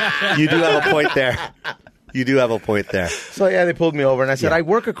there. You do have a point there. You do have a point there. So yeah, they pulled me over, and I said, I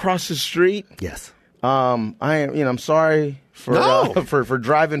work across the street. Yes. I'm sorry for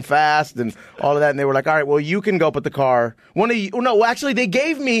driving fast and all of that. And they were like, all right, well, you can go put the car. Actually, they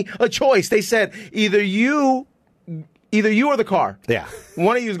gave me a choice. They said either you or the car. Yeah.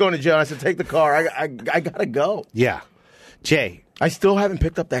 One of you is going to jail. And I said, take the car. I gotta go. Yeah. Jay, I still haven't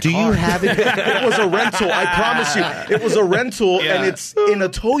picked up that car. Do you have it? It was a rental. I promise you. It was a rental, and it's in a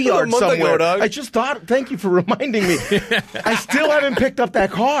tow yard month ago, somewhere. dog. I just thought, thank you for reminding me. I still haven't picked up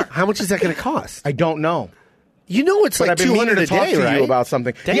that car. How much is that going to cost? I don't know. You know it's But like I've been meaning $200 to a talk day, to right? you about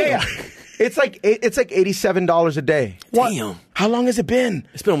something. Damn. Yeah. It's like $87 a day. Damn. How long has it been?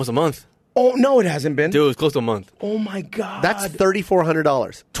 It's been almost a month. Oh, no, it hasn't been. Dude, it was close to a month. Oh, my God. That's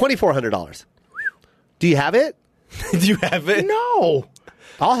 $3,400. $2,400. Do you have it? Do you have it? No.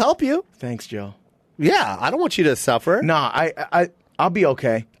 I'll help you. Thanks, Joe. Yeah, I don't want you to suffer. Nah, I'll be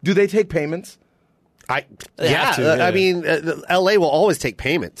okay. Do they take payments? have to, yeah. I mean, LA will always take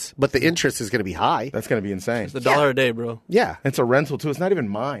payments, but the interest is going to be high. That's going to be insane. It's $1 a day, bro. Yeah. It's a rental, too. It's not even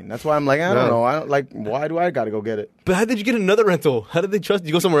mine. That's why I'm like, I don't know. Why do I got to go get it? But how did you get another rental? How did they trust you?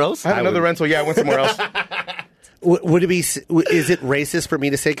 You go somewhere else? I had another rental. Yeah, I went somewhere else. Would it be? Is it racist for me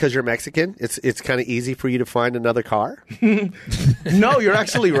to say because you're Mexican? It's kind of easy for you to find another car. No, you're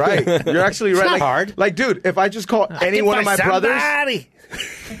actually right. You're actually right. not like, hard. Like, dude, if I just call any one of my brothers,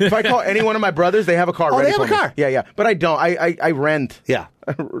 if I call any one of my brothers, they have a car. Oh, ready they have for a me. car. Yeah. But I don't. I rent. Yeah.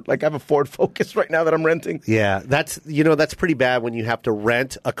 Like I have a Ford Focus right now that I'm renting. Yeah, that's pretty bad when you have to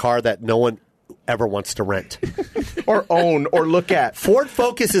rent a car that no one ever wants to rent Or own or look at. Ford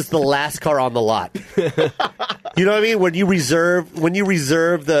Focus is the last car on the lot. You know what I mean? When you reserve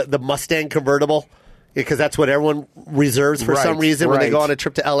the Mustang convertible, because that's what everyone reserves for some reason when they go on a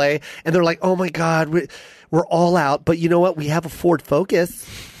trip to LA, and they're like, "Oh my God, we're all out." But you know what? We have a Ford Focus.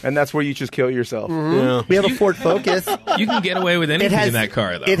 And that's where you just kill yourself. Yeah. We have a Ford Focus. You can get away with anything in that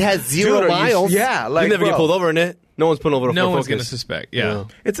car, though. It has 0 Dude, miles. Yeah, like You never get bro, pulled over in it. No one's pulling over a no Ford one's going to Focus. suspect. Yeah.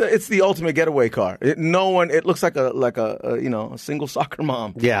 It's the ultimate getaway car. It looks like a single soccer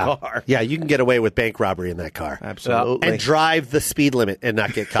mom car. Yeah, you can get away with bank robbery in that car. Absolutely. And drive the speed limit and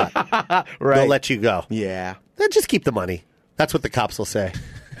not get caught. Right. They'll let you go. Yeah. Then just keep the money. That's what the cops will say.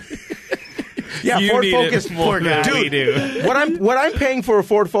 Yeah, You Ford need Focus. it more than we do. What I'm paying for a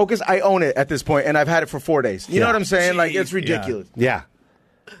Ford Focus, I own it at this point, and I've had it for 4 days. You know Yeah. what I'm saying? Like it's ridiculous. Yeah.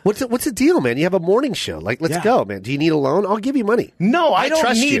 What's the deal, man? You have a morning show. Like, let's Yeah. go, man. Do you need a loan? I'll give you money. No, I don't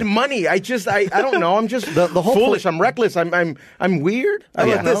trust need you. money. I don't know. I'm just The whole foolish. point- I'm reckless. I'm weird. I How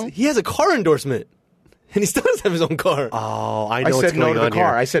don't about this? know. He has a car endorsement. And he still doesn't have his own car. Oh, I know I what's said no going to the on car.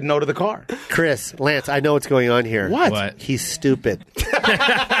 here. I said no to the car. Chris, Lance, I know what's going on here. What? He's stupid.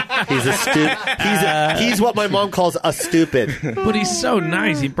 He's a stupid. He's what my mom calls a stupid. But he's so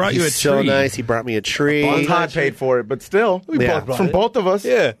nice. He brought you a He's tree. so nice. He brought me a tree. Todd paid for it, but still, from both of us.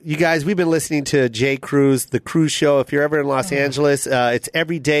 Yeah. You guys, we've been listening to Jay Cruz, the Cruz Show. If you're ever in Los Angeles, it's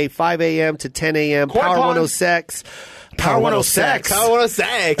every day, 5 a.m. to 10 a.m. Koy Power Pond. 106. Power 106. Power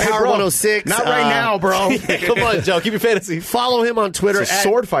 106. Power 106. Not right now, bro. Come on, Joe. Keep your fantasy. Follow him on Twitter. It's a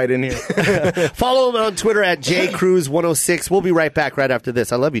sword fight in here. Follow him on Twitter at JCruz106. We'll be right back right after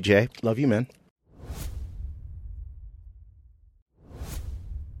this. I love you, Jay. Love you, man.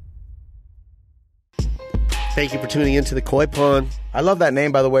 Thank you for tuning into the Koy Pond. I love that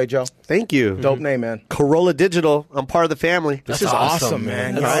name, by the way, Joe. Thank you. Dope name, man. Corolla Digital. I'm part of the family. This is awesome,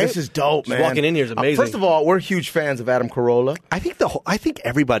 man. That's You know, right. This is dope, man. walking in here is amazing. First of all, we're huge fans of Adam Carolla. I think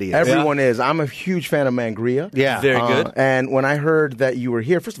everybody is. Everyone is. I'm a huge fan of Mangria. Yeah. Very good. And when I heard that you were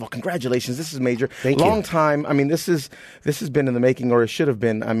here, first of all, congratulations. This is major. Thank you. Long time. I mean, this has been in the making, or it should have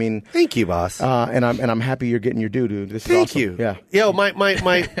been. I mean, Thank you, boss. and I'm happy you're getting your due, dude. This is Thank awesome. you. Yeah. Yo, my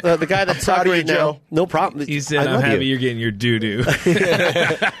the guy that's proud talking of you, right now. Joe. No problem. He said, I I'm love happy you. you're getting your doo-doo.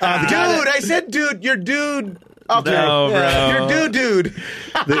 Dude, I said, dude, your dude. Okay. No, bro. Your dude.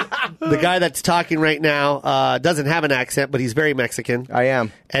 The guy that's talking right now doesn't have an accent, but he's very Mexican. I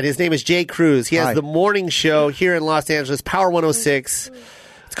am. And his name is Jay Cruz. He has Hi. the morning show here in Los Angeles, Power 106.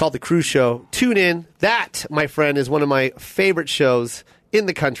 It's called The Cruz Show. Tune in. That, my friend, is one of my favorite shows in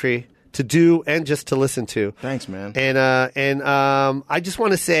the country to do and just to listen to. Thanks, man. And I just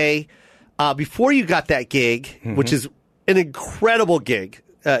want to say, before you got that gig, which is an incredible gig.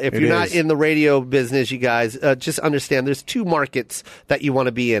 If you're not is. in the radio business, you guys, just understand there's 2 markets that you want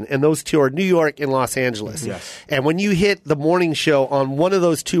to be in, and those 2 are New York and Los Angeles. Yes. And when you hit the morning show on one of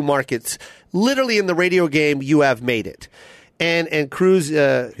those 2 markets, literally in the radio game, you have made it. And Cruz, he's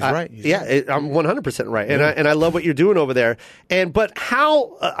right. He's I'm 100% right, and I love what you're doing over there. But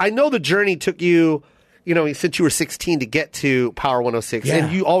how I know the journey took you. You know, since you were 16 to get to Power 106. Yeah.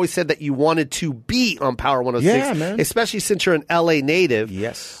 And you always said that you wanted to be on Power 106. Yeah, man. Especially since you're an LA native.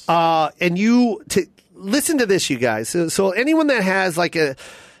 Yes. And listen to this, you guys. So anyone that has like a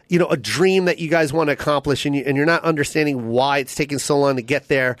dream that you guys want to accomplish and you're not understanding why it's taking so long to get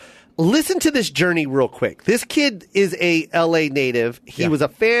there, listen to this journey real quick. This kid is a LA native. He was a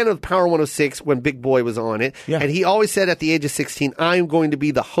fan of Power 106 when Big Boy was on it. Yeah. And he always said at the age of 16, I'm going to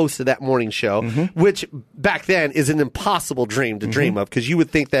be the host of that morning show, which back then is an impossible dream to dream of, because you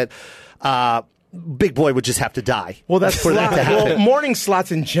would think that Big Boy would just have to die. Well, that's for that to happen. Well, morning slots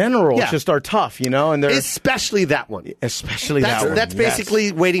in general just are tough, and they're especially that one. Especially that one. That's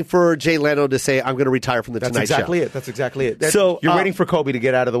basically waiting for Jay Leno to say, "I'm going to retire from the Tonight Show." That's exactly it. So you're waiting for Kobe to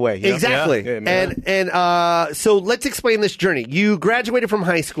get out of the way. Exactly. Yeah, so let's explain this journey. You graduated from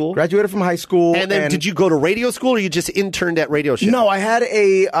high school. And then did you go to radio school, or you just interned at Radio Show? No, I had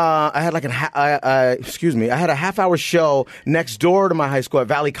a half-hour show next door to my high school at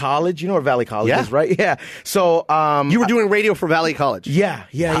Valley College. You know where Valley College is, right? Yeah. So you were doing radio for Valley College. Yeah,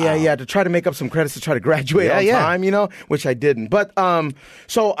 to try to make up some credits to try to graduate on time, which I didn't. But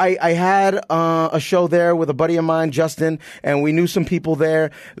so I had a show there with a buddy of mine, Justin, and we knew some people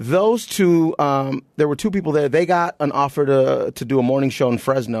there. Those two, there were two people there. They got an offer to do a morning show in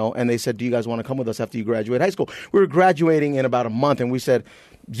Fresno, and they said, "Do you guys want to come with us after you graduate high school?" We were graduating in about a month, and we said,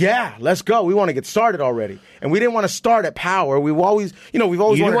 "Yeah, let's go. We want to get started already." And we didn't want to start at Power. We've always wanted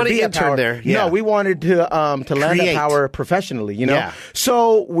to be at Power. There. Yeah. No, we wanted to land at Power professionally, Yeah.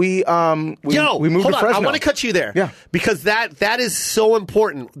 So we moved to Fresno. I want to cut you there. Yeah. Because that is so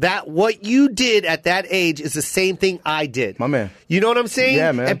important. That what you did at that age is the same thing I did. My man. You know what I'm saying?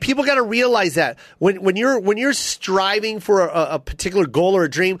 Yeah, man. And people got to realize that when you're striving for a particular goal or a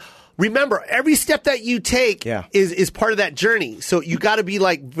dream, remember, every step that you take is part of that journey. So you got to be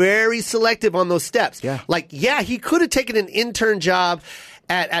very selective on those steps. Yeah. He could have taken an intern job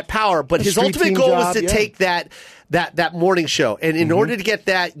at Power, but his ultimate goal was to take that morning show. And in order to get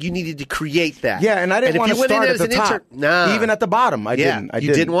that, you needed to create that. Yeah, and I didn't want to start at the top. Even at the bottom, I didn't.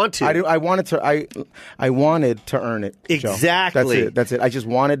 You didn't want to. I wanted to. I wanted to earn it. Exactly. Joe. That's it. I just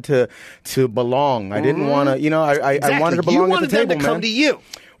wanted to belong. I didn't want to. I wanted to belong at the table. You wanted them to come to you.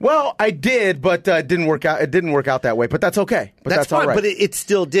 Well, I did, but it didn't work out. It didn't work out that way. But that's okay. But that's fine. all right. But it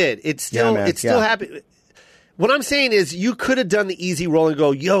still did. It still happened. What I'm saying is, you could have done the easy roll and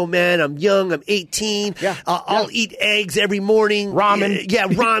go, "Yo, man, I'm young. I'm 18. I'll eat eggs every morning. Ramen.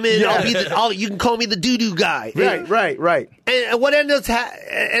 Ramen. I'll be you can call me the doo-doo guy." Right. And what ends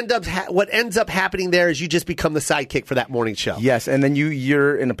up happening there is you just become the sidekick for that morning show. Yes, and then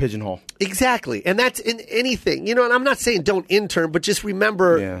you're in a pigeonhole. Exactly, and that's in anything. And I'm not saying don't intern, but just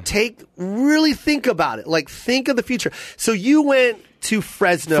remember, really think about it. Think of the future. So you went to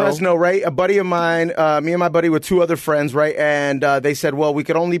Fresno, right? A buddy of mine, me and my buddy with two other friends, right? And they said, well, we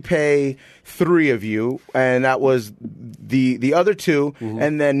could only pay 3 of you, and that was the other 2,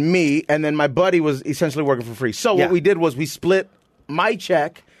 and then me, and then my buddy was essentially working for free. So what we did was we split my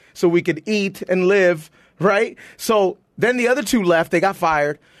check so we could eat and live, right? So then the other 2 left. They got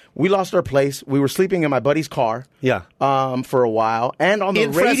fired. We lost our place. We were sleeping in my buddy's car. For a while, and on the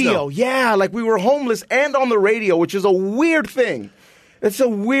radio. Fresno. We were homeless and on the radio, which is a weird thing. It's a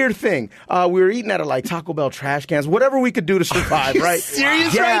weird thing. We were eating out of Taco Bell trash cans, whatever we could do to survive, right?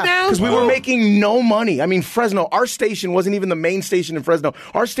 Serious right now? Because we were making no money. I mean, Fresno, our station wasn't even the main station in Fresno.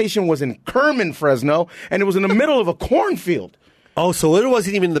 Our station was in Kerman, Fresno, and it was in the middle of a cornfield. Oh, so it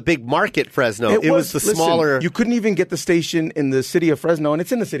wasn't even the big market Fresno. It was the smaller. You couldn't even get the station in the city of Fresno, and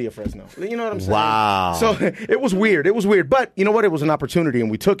it's in the city of Fresno. You know what I'm saying? Wow. So it was weird. But you know what? It was an opportunity,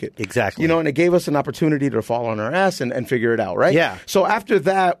 and we took it. Exactly. And it gave us an opportunity to fall on our ass and figure it out, right? Yeah. So after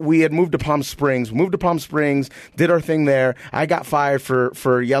that, we had moved to Palm Springs. Did our thing there. I got fired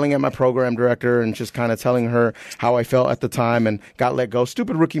for yelling at my program director and just kind of telling her how I felt at the time, and got let go.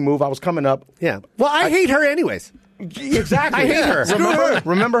 Stupid rookie move. I was coming up. Yeah. Well, I hate her anyways. Exactly. I hate her.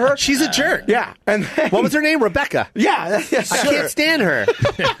 Remember her? She's a jerk. Yeah. And then, what was her name? Rebecca. Yeah. I can't stand her.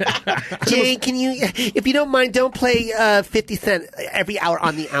 Jay, can you, if you don't mind, don't play 50 Cent every hour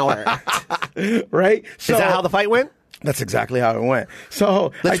on the hour. Right? So, is that how the fight went? That's exactly how it went.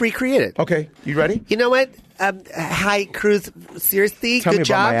 So let's recreate it. Okay. You ready? You know what? Hi, Cruz. Seriously, Tell good me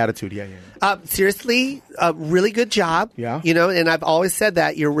job. About my attitude. Yeah. Seriously, really good job. Yeah. And I've always said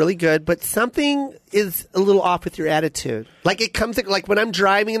that you're really good, but something is a little off with your attitude. It comes when I'm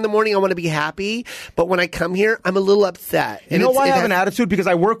driving in the morning, I want to be happy, but when I come here, I'm a little upset. You know why I have an attitude? Because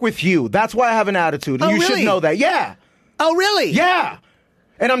I work with you. That's why I have an attitude. And you should know that. Yeah. Oh, really? Yeah.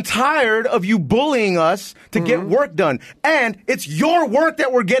 And I'm tired of you bullying us to get work done. And it's your work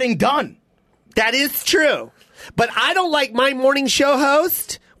that we're getting done. That is true. But I don't like my morning show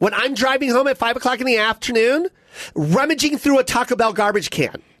host, when I'm driving home at 5 o'clock in the afternoon, rummaging through a Taco Bell garbage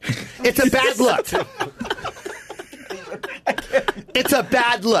can. It's a bad look. It's a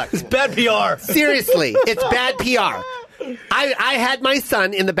bad look. It's bad PR. Seriously, it's bad PR. I had my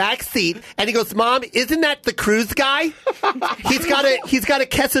son in the back seat, and he goes, "Mom, isn't that the Cruz guy? He's got a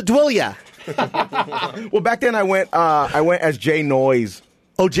quesadilla." Well, back then I went as Jay Noise.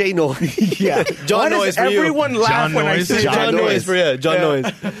 Oh, Jay Noise. Yeah. John Noise for you. Everyone laugh John when I Noise? say John Noise for you. John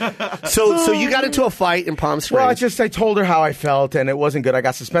Noise. So you got into a fight in Palm Springs. Well, I told her how I felt, and it wasn't good. I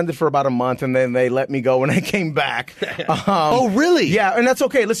got suspended for about a month, and then they let me go when I came back. Oh, really? Yeah, and that's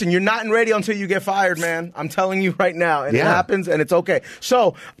okay. Listen, you're not in radio until you get fired, man. I'm telling you right now, and it happens, and it's okay.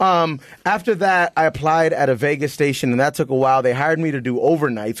 So after that, I applied at a Vegas station, and that took a while. They hired me to do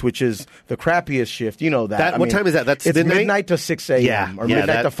overnights, which is the crappiest shift. You know that. What time is that? That's it's midnight? to 6 a.m. Yeah, or yeah, midnight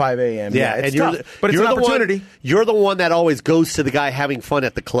that- to 5 a.m. Yeah, it's and you're tough, but it's an opportunity. You're the one that always goes to the guy having fun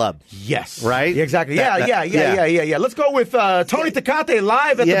at the club. Yes. Right? Yeah, exactly. Yeah. Yeah. Let's go with Tony Tecate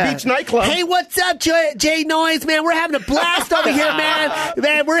live at the Beach Nightclub. Hey, what's up, Jay Noise, man? We're having a blast over here, man.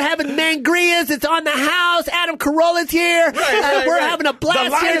 Man, we're having mangrias. It's on the house. Adam Carolla's here. We're having a blast the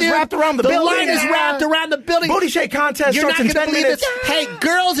line here, is dude. wrapped around the building. line is wrapped around the building. Booty shake contest You're starts not in going to 10 believe minutes. this. Hey,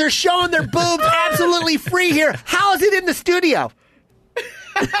 girls are showing their boobs absolutely free here. How is it in the studio?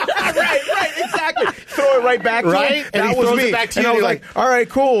 right, exactly. Throw it right back to Right? him. And he That was throws me. it back to and you, I was you're like, all right,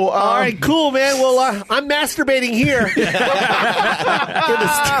 cool. All right, cool, man. Well, I'm masturbating here. All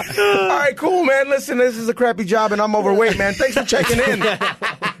right, cool, man. Listen, this is a crappy job, and I'm overweight, man. Thanks for checking in.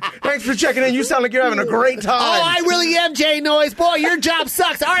 Thanks for checking in. You sound like you're having a great time. Oh, I really am, Jay Noise. Boy, your job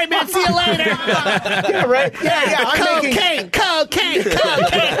sucks. All right, man. See you later. Yeah, right? Yeah. Cocaine.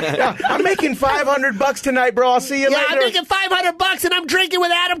 Yeah, I'm making $500 tonight, bro. I'll see you Yeah, later. I'm making $500 and I'm drinking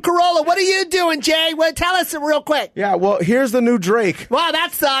with Adam Carolla. What are you doing, Jay? Well, tell us real quick. Yeah, well, here's the new Drake. Wow,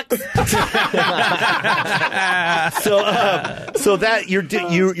 that sucks. So that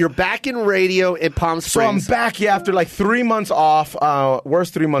you're back in radio in Palm So I'm Springs. back, after like 3 months off.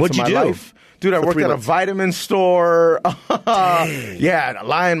 Worst 3 months What'd of you my do life. Dude, I worked 3 at months? a vitamin store. Yeah,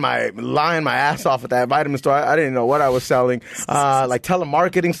 lying my ass off at that vitamin store. I didn't know what I was selling. Like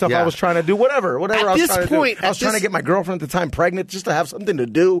telemarketing stuff Yeah. I was trying to do. Whatever At I was this trying point- to do. I was at trying to this- get my girlfriend at the time pregnant just to have something to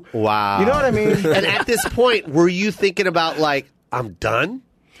do. Wow. You know what I mean? And at this point, were you thinking about like, I'm done?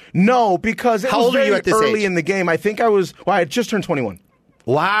 No, because it How was old are you very at this early age? in the game. I think I had just turned 21.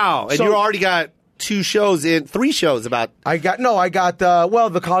 Wow. And So- you already got 3 shows about I got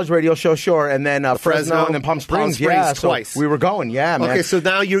the college radio show, sure, and then Fresno, and then Palm Springs. Yeah, so twice. we were going. Yeah, man. Okay, so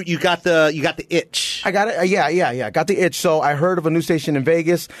now you got the itch. I got it. Yeah. Got the itch. So I heard of a new station in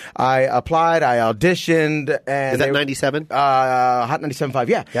Vegas. I applied. I auditioned. And Is that 97? Hot 97.5.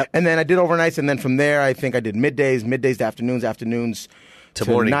 Yeah. Yep. And then I did overnights, and then from there, I think I did middays to afternoons To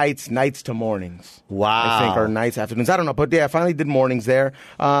morning. nights to mornings. Wow. I think or nights, afternoons. I don't know, but yeah, I finally did mornings there.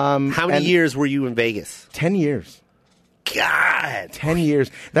 How many years were you in Vegas? 10 years. God. 10 years.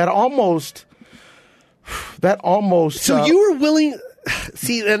 That almost. So you were willing.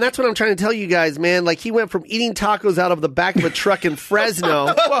 See, and that's what I'm trying to tell you guys, man. Like, he went from eating tacos out of the back of a truck in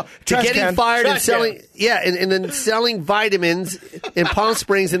Fresno to trash getting can. fired and Trash selling, can. and then selling vitamins in Palm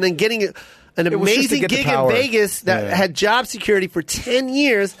Springs, and then getting an It was just to amazing get the gig in power. Vegas that Yeah. had job security for 10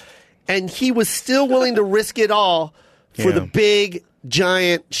 years, and he was still willing to risk it all for Yeah. the big,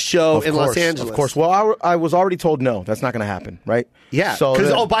 giant show in Los Angeles. Of course. Well, I was already told no, that's not going to happen, right? Yeah. So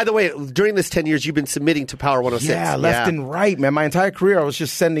Because, by the way, during this 10 years, you've been submitting to Power 106. yeah, left and right, man. My entire career, I was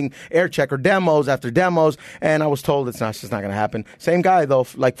just sending air checker demos after demos, and I was told it's just not going to happen. Same guy, though,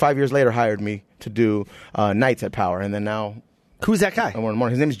 like 5 years later, hired me to do nights at Power, and then now Who's that guy? I want more.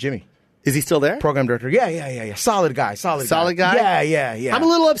 His name is Jimmy. Is he still there? Program director. Yeah. Solid guy. Solid guy? Yeah. I'm a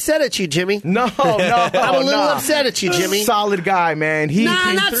little upset at you, Jimmy. No. I'm a little upset at you, Jimmy. Solid guy, man. He Nah,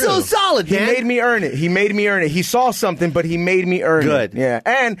 came not through. so solid, He man. made me earn it. He saw something, but he made me earn Good. it. Yeah.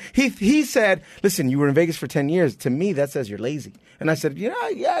 And he said, listen, you were in Vegas for 10 years. To me, that says you're lazy. And I said,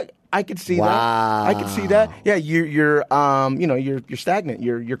 yeah, I could see Wow. that. I could see that. Yeah, you're stagnant.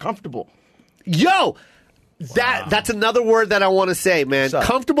 You're comfortable. Yo, that's another word that I want to say, man. What's up?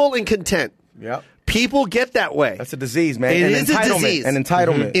 Comfortable and content. Yep. People get that way. That's a disease, man. It An is a entitlement. disease. An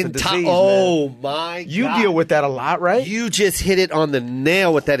entitlement. It's a disease, Oh, man. my You God. deal with that a lot, right? You just hit it on the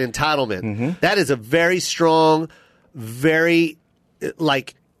nail with that entitlement. Mm-hmm. That is a very strong, very,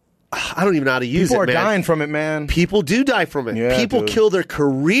 I don't even know how to use People it, are man. dying from it, man. People do die from it. Yeah, People dude. kill their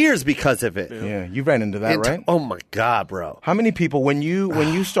careers because of it. Yeah, you ran into that, right? Oh, my God, bro. How many people when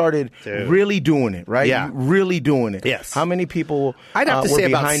you started really doing it, right? Yeah. You really doing it. Yes. How many people I'd have to were say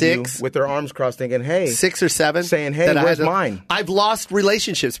about behind 6. you with their arms crossed thinking, "Hey, 6 or 7. saying, "Hey, that I where's had to- mine?" I've lost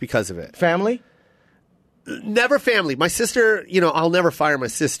relationships because of it. family?" Never family. My sister, I'll never fire my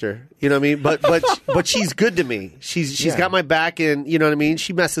sister. You know what I mean? But she's good to me. She's Yeah. got my back, and you know what I mean.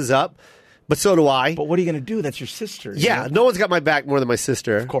 She messes up, but so do I. But what are you going to do? That's your sister. Yeah, you know? no one's got my back more than my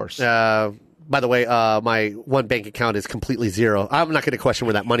sister. Of course. By the way, my one bank account is completely zero. I'm not going to question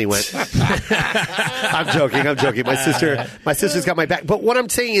where that money went. I'm joking. My sister's got my back. But what I'm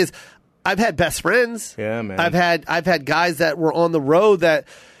saying is, I've had best friends. Yeah, man. I've had guys that were on the road that,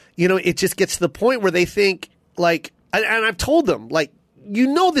 it just gets to the point where they think like, and I've told them like,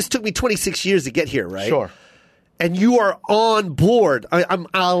 this took me 26 years to get here, right? Sure. And you are on board. I'm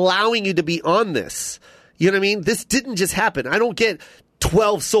allowing you to be on this. You know what I mean? This didn't just happen. I don't get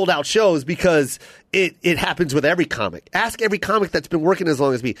 12 sold out shows because it happens with every comic. Ask every comic that's been working as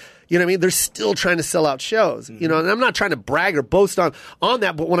long as me. You know what I mean? They're still trying to sell out shows. And I'm not trying to brag or boast on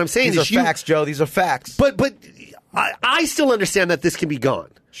that, but what I'm saying These are facts, Joe. These are facts. But I still understand that this can be gone.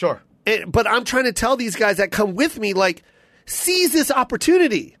 Sure. But I'm trying to tell these guys that come with me, like, seize this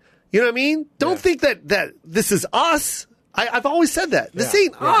opportunity. You know what I mean? Don't think that this is us. I've always said that. This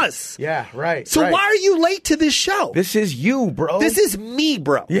ain't us. Yeah, right. So right. why are you late to this show? This is you, bro. This is me,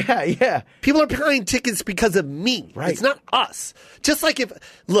 bro. Yeah. People are buying tickets because of me. Right. It's not us. Just like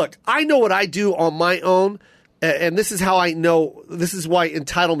look, I know what I do on my own, and this is how I know, this is why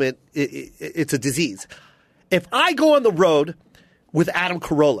entitlement, it's a disease. If I go on the road with Adam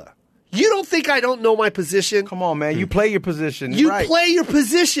Carolla, you don't think I don't know my position? Come on, man. You play your position. You right. play your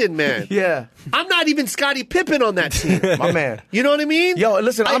position, man. Yeah. I'm not even Scottie Pippen on that team. My man. You know what I mean? Yo,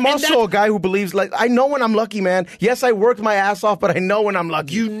 listen, I'm also a guy who believes, like, I know when I'm lucky, man. Yes, I worked my ass off, but I know when I'm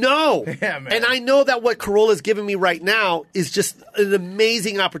lucky. You know. Yeah, man. And I know that what Carolla's giving me right now is just an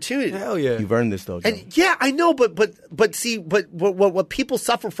amazing opportunity. Hell yeah. You've earned this, though, Joe. And yeah, I know, but what people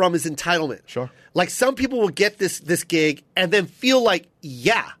suffer from is entitlement. Sure. Like some people will get this gig and then feel like,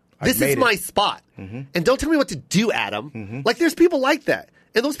 this is my spot. Mm-hmm. And don't tell me what to do, Adam. Mm-hmm. Like there's people like that.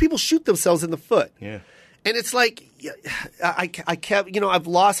 And those people shoot themselves in the foot. Yeah. And it's like, I kept, I've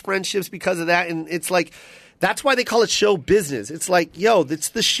lost friendships because of that. And it's like, that's why they call it show business. It's like, it's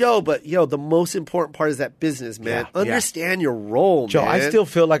the show, but the most important part is that business, man. Yeah, Understand your role, Joe, man. I still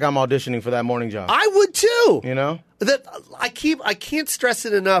feel like I'm auditioning for that morning job. I would too. You know? I can't stress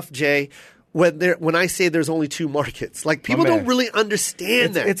it enough, Jay. When I say there's only two markets, like people don't really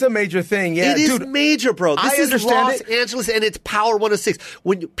understand that. It's a major thing, yeah. It is Dude, major, bro. This is understand Los Angeles, and it's Power 106.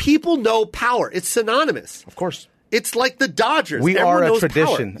 When people know power, it's synonymous. Of course. It's like the Dodgers. We Everyone are a knows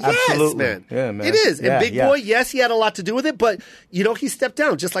tradition. Power. Absolutely. Yes, man. Yeah, man. It is. And Yeah, Big yeah. Boy, yes, he had a lot to do with it, but he stepped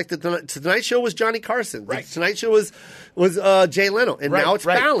down. Just like the Tonight Show was Johnny Carson. Right. The Tonight Show was Jay Leno, and now it's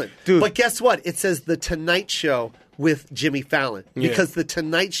Fallon. Dude. But guess what? It says the Tonight Show with Jimmy Fallon because the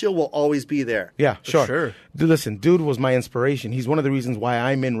Tonight Show will always be there. Yeah, sure. Sure. Listen, dude was my inspiration. He's one of the reasons why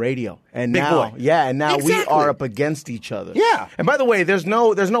I'm in radio. And Big now, boy. we Exactly. are up against each other. Yeah. And by the way, there's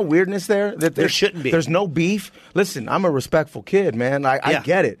no weirdness there. There shouldn't be. There's no beef. Listen, I'm a respectful kid, man. I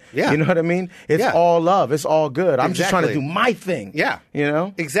get it. Yeah. You know what I mean? It's all love. It's all good. I'm just trying to do my thing. Yeah. You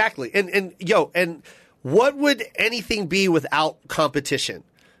know? Exactly. And what would anything be without competition?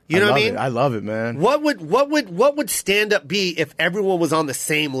 You know what I mean? I love it, man. What would stand up be if everyone was on the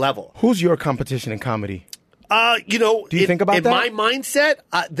same level? Who's your competition in comedy? Do you think about in that? my mindset,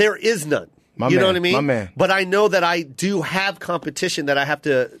 there is none. My you know man, what I mean? my man. But I know that I do have competition that I have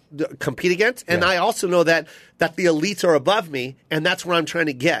to compete against, and I also know that the elites are above me, and that's where I'm trying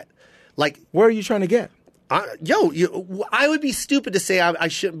to get. Like, Where are you trying to get? I would be stupid to say I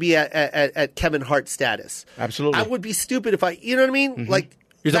shouldn't be at Kevin Hart status. Absolutely. I would be stupid if you know what I mean? Mm-hmm. Like,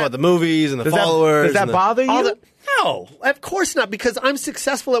 You're talking about the movies and the Does followers. that bother you? No, of course not, because I'm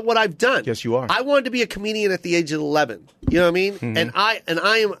successful at what I've done. Yes, you are. I wanted to be a comedian at the age of 11. You know what I mean? Mm-hmm.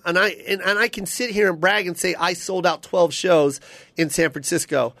 And I can sit here and brag and say I sold out 12 shows in San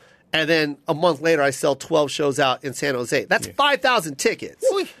Francisco, and then a month later I sell 12 shows out in San Jose. That's 5,000 tickets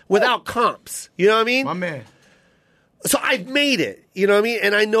without comps. You know what I mean? My man. So I've made it, you know what I mean?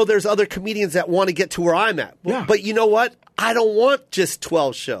 And I know there's other comedians that want to get to where I'm at. Yeah. But you know what? I don't want just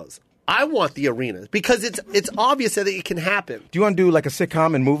 12 shows. I want the arenas because it's obvious that it can happen. Do you want to do like a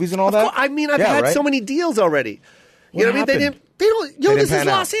sitcom and movies and all that? I mean, I've had so many deals already. You know what I mean? happened? They don't. They didn't This is pan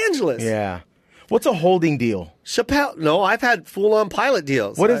out. Los Angeles. Yeah. What's a holding deal? Chappelle. No, I've had full-on pilot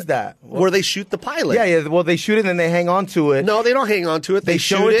deals. What is that? Where they shoot the pilot. Yeah. Well, they shoot it and then they hang on to it. No, they don't hang on to it. They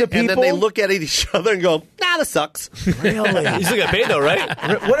show shoot it to and then they people? look at each other and go, "Nah, this sucks." Really? You still get paid though, right?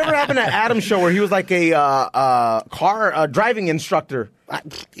 Whatever happened to Adam's show where he was like a car driving instructor?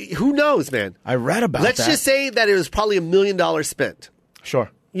 Who knows, man? I read about Let's that. just say that it was probably $1 million spent.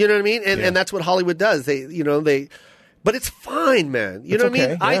 Sure. You know what I mean? And that's what Hollywood does. But it's fine, man. You It's know what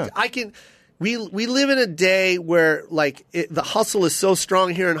okay, I mean? yeah. I can. We live in a day where like the hustle is so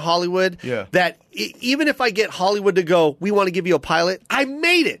strong here in Hollywood Yeah. that even if I get Hollywood to go, we want to give you a pilot. I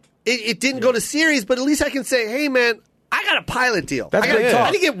made it. it didn't go to series, but at least I can say, hey, man, I got a pilot deal. That's I big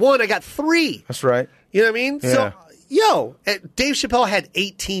talk. didn't get one, I got 3. That's right. You know what I mean? Yeah. So, Dave Chappelle had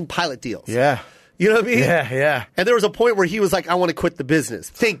 18 pilot deals. Yeah. You know what I mean? Yeah. And there was a point where he was like, I want to quit the business.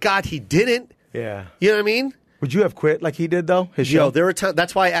 Thank God he didn't. Yeah. You know what I mean? Would you have quit like he did, though? His show? There were times.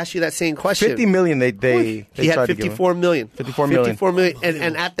 That's why I asked you that same question. 50 million they he had tried to give him. 54 million. 54 million. 54 million.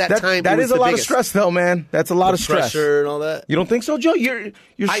 And at that time, that it is was a the lot biggest. of stress, though, man. That's a lot of stress. Pressure and all that. You don't think so, Joe? You're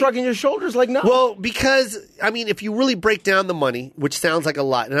shrugging your shoulders like no. Well, because, I mean, if you really break down the money, which sounds like a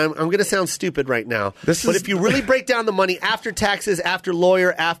lot, and I'm going to sound stupid right now, but if you really break down the money after taxes, after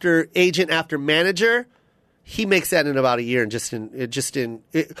lawyer, after agent, after manager, he makes that in about a year. And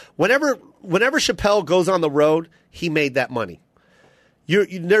whenever Chappelle goes on the road, he made that money.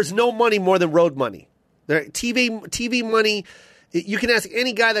 There's no money more than road money. TV money. You can ask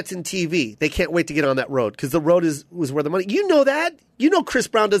any guy that's in TV. They can't wait to get on that road because the road was where the money. You know that. You know Chris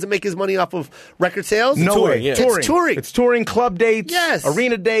Brown doesn't make his money off of record sales. No touring, way. yeah. It's touring. It's touring, club dates, Yes.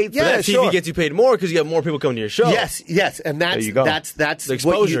 arena dates. Yes. TV gets you paid more because you got more people coming to your show. Yes, and that's you go. that's The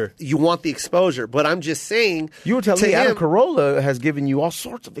exposure. What you want the exposure. But I'm just saying. You were telling to me Adam him, Carolla has given you all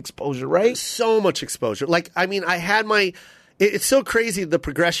sorts of exposure, right? so much exposure. Like, I mean, I had my. It's so crazy the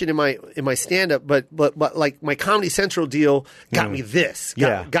progression in my stand up, but like my Comedy Central deal got me this.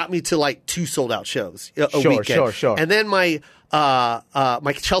 Got me to like 2 sold out shows a weekend. Sure. And then my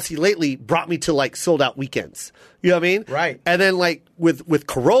Chelsea Lately brought me to like sold out weekends. You know what I mean? Right. And then like with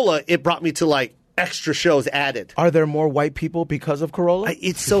Carolla, it brought me to like extra shows added. Are there more white people because of Carolla?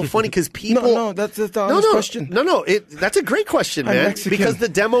 It's so funny because people. No, that's the honest question. No. That's a that's a great question, I'm man. Mexican. Because the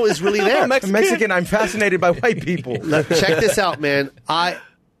demo is really there. I'm Mexican. I'm fascinated by white people. Check this out, man.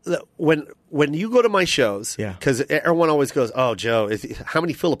 When you go to my shows, Yeah. because everyone always goes, "Oh, Joe, how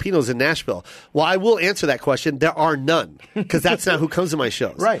many Filipinos in Nashville?" Well, I will answer that question. There are none, because that's not who comes to my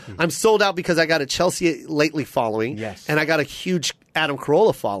shows. Right. I'm sold out because I got a Chelsea Lately following, Yes. and I got a huge Adam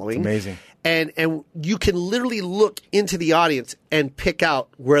Carolla following. It's amazing. And you can literally look into the audience and pick out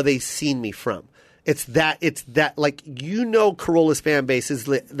where they've seen me from. It's that like, Carolla's fan base is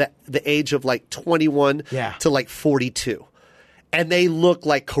the age of like 21 to like 42. And they look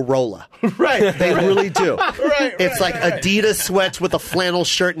like Carolla. Right. They really do. It's like right. Adidas sweats with a flannel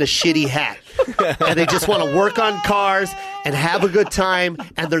shirt and a shitty hat. And they just want to work on cars and have a good time.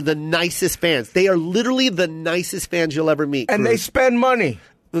 And they're the nicest fans. They are literally the nicest fans you'll ever meet. And Cruz. they spend money.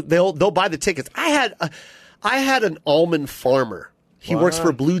 They'll buy the tickets. I had an almond farmer. He works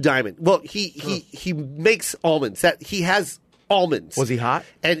for Blue Diamond. Well, he makes almonds. That he has almonds. Was he hot?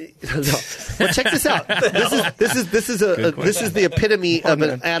 And no. Well, check this out. This is the epitome of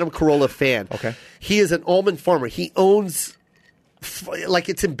an Adam Carolla fan. Okay. He is an almond farmer. He owns like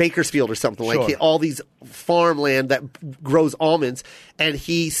it's in Bakersfield or something, Sure. like all these farmland that grows almonds, and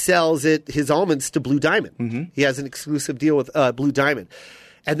he sells his almonds to Blue Diamond. Mm-hmm. He has an exclusive deal with Blue Diamond.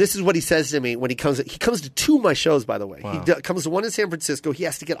 And this is what he says to me when he comes. He comes to 2 of my shows, by the way. Wow. He comes to one in San Francisco. He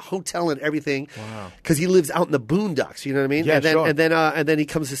has to get a hotel and everything because he lives out in the boondocks. You know what I mean? Yeah, and then he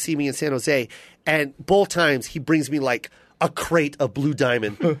comes to see me in San Jose. And both times he brings me like a crate of Blue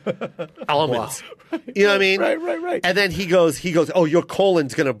Diamond almonds. Wow. You know what I mean? Right. And then he goes, oh, your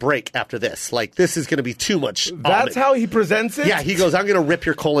colon's going to break after this. Like, this is going to be too much almond. That's how he presents it? Yeah, he goes, I'm going to rip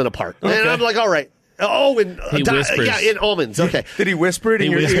your colon apart. Okay. And I'm like, all right. Oh, and in almonds. Okay. Did he whisper it in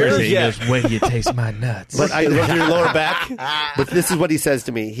He your whispers ear? it. He goes, "When you taste my nuts." But I Rub your lower back. But this is what he says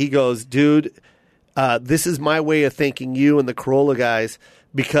to me. He goes, dude, this is my way of thanking you and the Carolla guys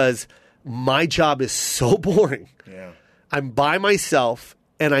because my job is so boring. Yeah. I'm by myself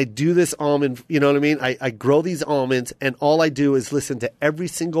and I do this almond, you know what I mean? I grow these almonds and all I do is listen to every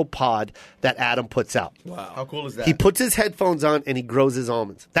single pod that Adam puts out. Wow. How cool is that? He puts his headphones on and he grows his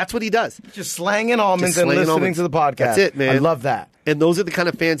almonds. That's what he does. Just slanging almonds Just and slanging listening almonds. to the podcast. That's it, man. I love that. And those are the kind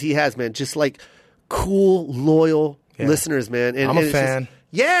of fans he has, man. Just like cool, loyal listeners, man. And, I'm a it's fan. Just,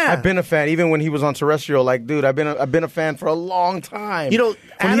 yeah. I've been a fan, even when he was on terrestrial. Like, dude, I've been a fan for a long time. You know,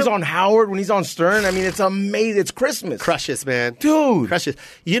 when he's on Howard, when he's on Stern, I mean, it's amazing. It's Christmas. Crushes, man. Dude. Crushes.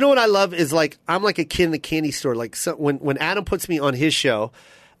 You know what I love is like, I'm like a kid in the candy store. Like when Adam puts me on his show,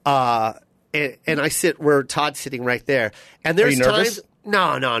 and I sit where Todd's sitting right there. And there's Are you nervous?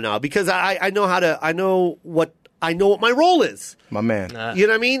 times, no, because I know what I know what my role is. My man. You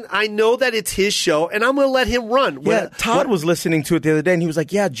know what I mean? I know that it's his show, and I'm going to let him run. Todd was listening to it the other day, and he was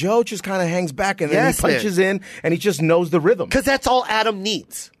like, yeah, Joe just kind of hangs back, and then he punches in, and he just knows the rhythm. Because that's all Adam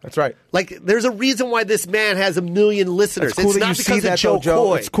needs. That's right. Like, there's a reason why this man has 1 million listeners. It's cool it's that not you because see of that, Joe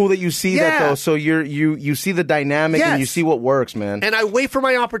Coy. It's cool that you see that, though. So you see the dynamic, and you see what works, man. And I wait for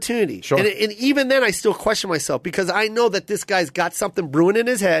my opportunity. Sure. And even then, I still question myself because I know that this guy's got something brewing in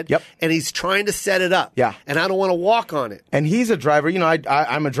his head, and he's trying to set it up. Yeah. And I don't want to walk on it. And he's a driver. You know,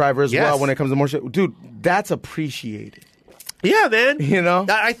 I'm a driver as well when it comes to more shit. Dude, that's appreciated. Yeah, man. You know?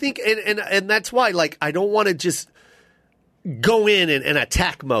 I think, and that's why, like, I don't want to just go in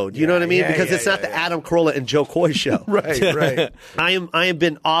attack mode. You know what I mean? Because it's not the Adam Carolla and Joe Coy show. Right. I am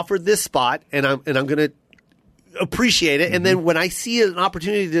been offered this spot, and I'm going to appreciate it. And then when I see an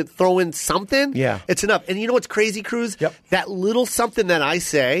opportunity to throw in something, it's enough. And you know what's crazy, Cruz? Yep. That little something that I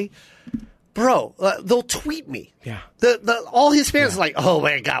say, bro, they'll tweet me. Yeah. All his fans are like, oh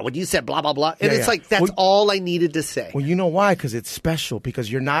my God, when you said blah, blah, blah. And it's like, that's all I needed to say. Well, you know why? Because it's special.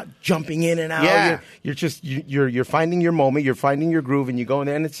 Because you're not jumping in and out. Yeah. You're just you're finding your moment. You're finding your groove, and you go in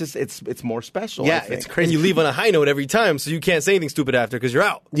there, and it's just it's more special. Yeah, I think. it's crazy. And you leave on a high note every time, so you can't say anything stupid after because you're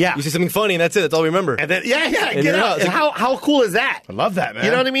out. Yeah. You say something funny, and that's it. That's all we remember. And then, get you're out. out. And how cool is that? I love that, man.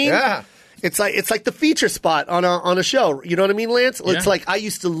 You know what I mean? Yeah. It's like the feature spot on a show. You know what I mean, Lance? It's like I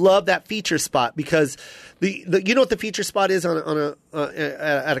used to love that feature spot because the you know what the feature spot is at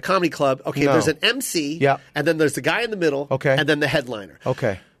a comedy club? Okay, there's an MC, and then there's the guy in the middle, and then the headliner.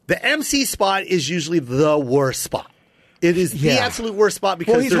 Okay. The MC spot is usually the worst spot. It is the absolute worst spot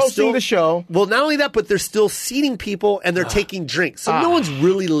because he's hosting the show. Well, not only that, but they're still seating people and they're taking drinks. So no one's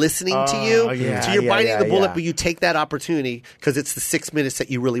really listening to you. So you're biting the bullet, but you take that opportunity because it's the 6 minutes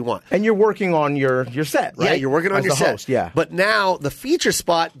that you really want. And you're working on your set, right? Yeah, you're working on As your the set. host, yeah. But now the feature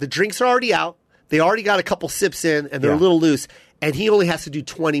spot, the drinks are already out. They already got a couple sips in and they're a little loose. And he only has to do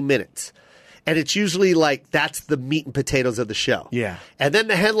 20 minutes. And it's usually like that's the meat and potatoes of the show. Yeah. And then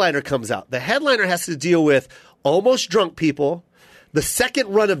the headliner comes out. The headliner has to deal with almost drunk people, the second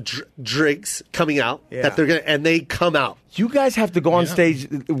run of drinks coming out that they're gonna, and they come out. You guys have to go on stage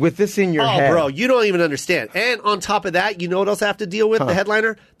with this in your head. Oh, bro, you don't even understand. And on top of that, you know what else I have to deal with? The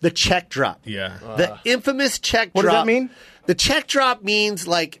headliner, the check drop. Yeah, the infamous check drop. What does that mean? The check drop means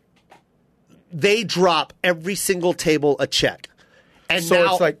like they drop every single table a check. And so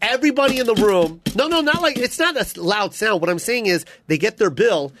now it's like everybody in the room, no, not like, it's not a loud sound. What I'm saying is they get their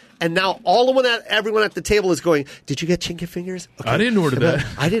bill, and now everyone at the table is going, did you get chinky fingers? Okay. I didn't order that.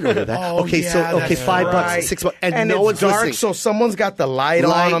 I didn't order that. Okay, so $5, $6, and no it's one's dark, listening. so someone's got the light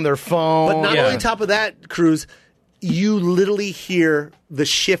on their phone. But not only on top of that, Cruz, you literally hear the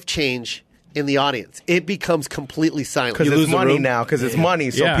shift change in the audience. It becomes completely silent. Because it's money now. Because it's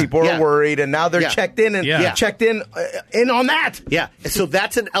money, so people are worried, and now they're checked in and checked in on that. Yeah, so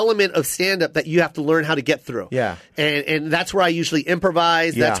that's an element of stand-up that you have to learn how to get through. Yeah, and that's where I usually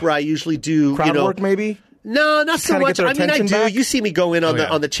improvise. Yeah. That's where I usually do crowd work, maybe. No, not so much. I mean, I do. Back? You see me go in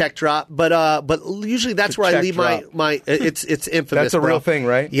on the check drop, but usually that's where I leave my. It's infamous. That's a real thing,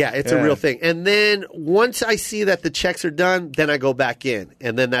 right? Yeah, it's a real thing. And then once I see that the checks are done, then I go back in,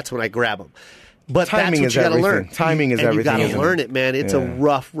 and then that's when I grab them. But timing that's what you got to learn. Timing is and everything. You got to learn it, man. It's a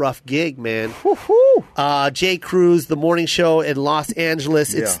rough gig, man. Jay Cruz, the morning show in Los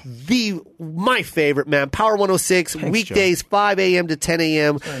Angeles. It's my favorite, man. Power 106, weekdays, 5 a.m. to 10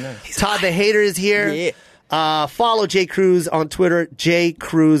 a.m. Nice. Todd the Hater is here. Yeah. Follow Jay Cruz on Twitter,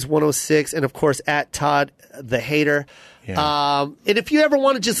 JCruz106, and of course at Todd the Hater. Yeah. And if you ever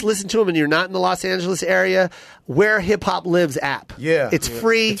want to just listen to him and you're not in the Los Angeles area, Where Hip Hop Lives app. Yeah. It's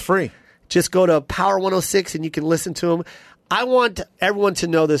free. It's free. Just go to Power 106 and you can listen to him. I want everyone to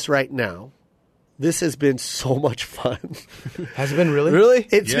know this right now. This has been so much fun. Has it been really? Really?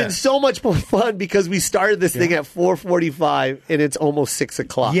 It's been so much more fun because we started this thing at 4:45 and it's almost 6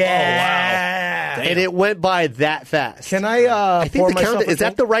 o'clock. Yeah. Oh, wow. And it went by that fast. Can I think the countdown, is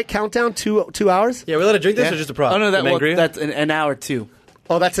that the right countdown? 2 hours? Yeah, we let it drink this or just a prop? Oh, no, that's an hour too.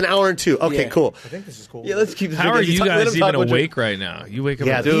 Oh, that's an hour and 2. Okay, cool. I think this is cool. Yeah, let's keep this. How are you guys even awake right now? You wake up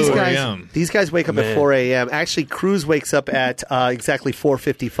at 4 a.m. These guys wake up at 4 a.m. Actually, Cruz wakes up at exactly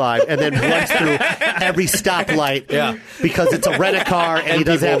 4:55 and then runs through every stoplight because it's a rent-a-car and he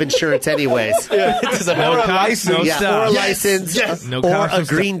doesn't have insurance anyways. No cops, no or a license, no or a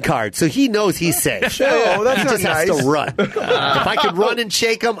green card. So he knows he's safe. Oh, that's he just nice. has to run. If I could run and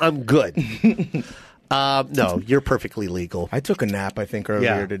shake him, I'm good. No, you're perfectly legal. I took a nap, I think,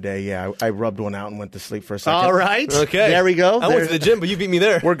 earlier today. Yeah, I rubbed one out and went to sleep for a second. All right. Okay. There we go. I went to the gym, but you beat me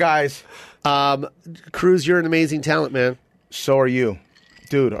there. We're guys. Cruz, you're an amazing talent, man. So are you.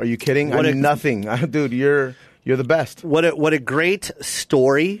 Dude, are you kidding? I'm nothing. Dude, you're You're the best. What a great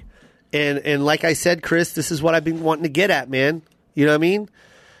story. And like I said, Chris, this is what I've been wanting to get at, man. You know what I mean?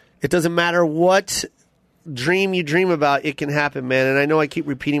 It doesn't matter what dream you dream about, it can happen, man. And I know I keep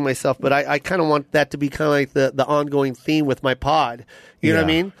repeating myself, but I kind of want that to be kind of like the ongoing theme with my pod. You know what I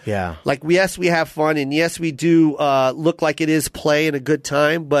mean? Yeah. Like, yes, we have fun, and yes, we do look like it is play and a good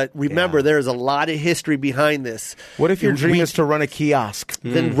time, but remember, there is a lot of history behind this. What if your dream is to run a kiosk?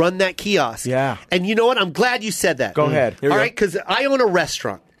 Then run that kiosk. Yeah. And you know what? I'm glad you said that. Go ahead. All right, because I own a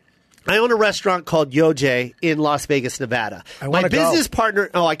restaurant. I own a restaurant called Yo J in Las Vegas, Nevada. My business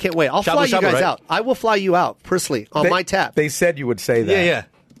partner. Oh, I can't wait. I'll fly you guys out. I will fly you out personally on my tab. They said you would say that. Yeah.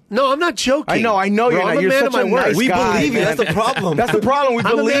 No, I'm not joking. I know you're Bro, not. I'm You're a man such of my a word. nice We guy, believe you. man. That's the problem. That's the problem. We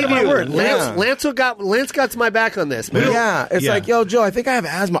I'm a believe man of my you. word. Yeah. Lance got my back on this, man. Yeah, it's like, yo, Joe, I think I have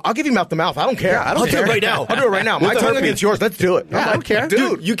asthma. I'll give you mouth to mouth. I don't care. I'll do it right now. I'll do it right now. My tongue against yours. Let's do it. Yeah, I don't care.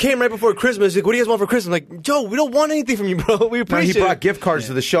 Dude, you came right before Christmas. Like, what do you guys want for Christmas? I'm like, Joe, we don't want anything from you, bro. We No, appreciate he it. brought gift cards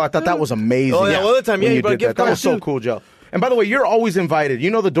to the show. I thought that was amazing. Oh, yeah, one other time, when he you brought did gift that. That was cards, so too. cool, Joe. And by the way, you're always invited.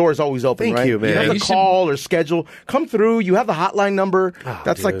 You know the door is always open, Thank right? you, man. You have You to should- call or schedule. Come through. You have the hotline number.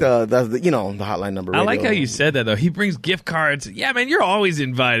 That's like the the hotline number. I like radio. how you said that, though. He brings gift cards. Yeah, man, you're always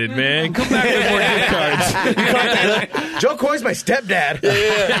invited, man. Come back with more gift cards. Joe Koy's my stepdad.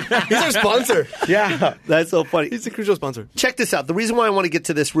 Yeah. He's our sponsor. Yeah. That's so funny. He's the Cruz Show sponsor. Check this out. The reason why I want to get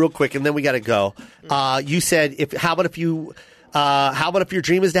to this real quick, and then we got to go. You said, how about if your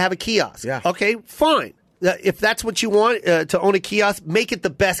dream is to have a kiosk? Yeah. Okay, fine. If that's what you want to own a kiosk, make it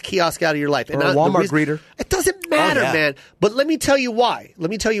the best kiosk out of your life. Or a Walmart greeter. It doesn't matter, man. But let me tell you why.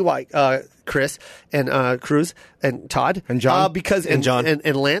 Chris and Cruz and Todd And John. and John.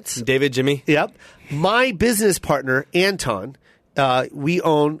 and Lance. David, Jimmy. Yep. My business partner, Anton, we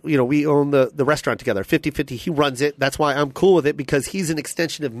own the restaurant together, 50-50. He runs it. That's why I'm cool with it, because he's an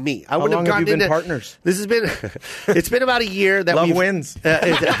extension of me. I wouldn't long have have gotten you been into partners? This has been it's been about a year that Love we've wins.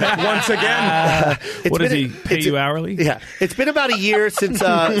 once again. What does he pay you hourly? Yeah, it's been about a year since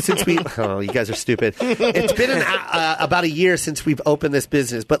we. Oh, you guys are stupid. It's been about a year since we've opened this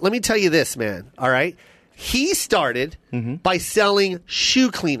business. But let me tell you this, man. All right, he started by selling shoe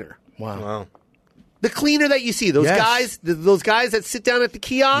cleaner. Wow. The cleaner that you see, those Yes. those guys that sit down at the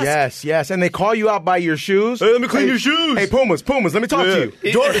kiosk. Yes. And they call you out by your shoes. Hey, let me clean your shoes. Hey, Pumas, let me talk to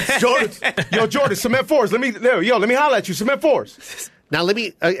you. Jordan. Yo, Jordan, cement fours. Let me holler at you. Cement fours. Now let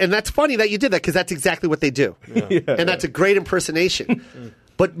me, and that's funny that you did that, because that's exactly what they do, and that's a great impersonation.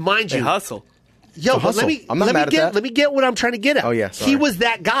 But mind They you, hustle. yo, but hustle. I'm not mad at that. let me get what I'm trying to get at. Oh, yeah, sorry. He was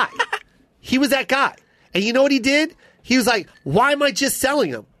that guy. And you know what he did? He was like, "Why am I just selling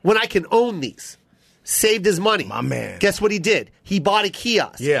them when I can own these?" Saved his money. My man. Guess what he did? He bought a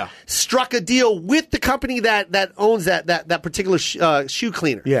kiosk. Yeah. Struck a deal with the company that owns that particular shoe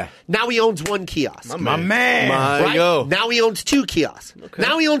cleaner. Yeah. Now he owns one kiosk. My man. My- Right? go. Now he owns 2 kiosks.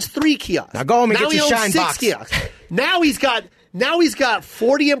 Now he owns 3 kiosks. Now go home and now get he your owns shine 6 box. kiosks. Now he's got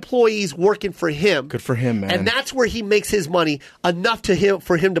 40 employees working for him. Good for him, man. And that's where he makes his money, enough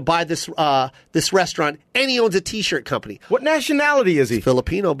for him to buy this restaurant, and he owns a T-shirt company. What nationality is he?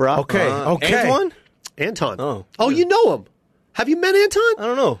 Filipino, bro. Okay. Antoine? Anton. Oh. You know him. Have you met Anton? I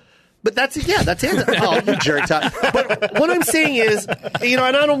don't know. But that's Anton. Oh, you jerk, Todd. But what I'm saying is, and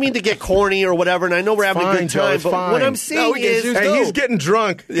I don't mean to get corny or whatever, and I know we're having a Fine, good Joe, time, it's but fine. what I'm No, saying we can is, choose Hey, Go. he's getting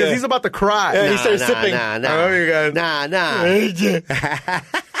drunk because Yeah. he's about to cry. Yeah, he started sipping.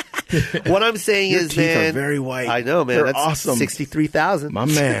 What I'm saying Your is, teeth man, are very white. I know, man. They're That's awesome. 63,000. My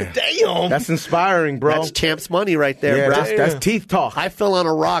man. Damn. That's inspiring, bro. That's champ's money right there, yeah, bro. that's teeth talk. I fell on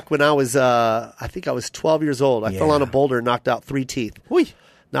a rock when I was, I think I was 12 years old. I fell on a boulder and knocked out 3 teeth.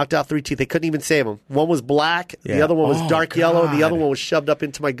 Knocked out 3 teeth. They couldn't even save them. One was black, the Yeah. other one was Oh, dark yellow, and the other God. one was shoved up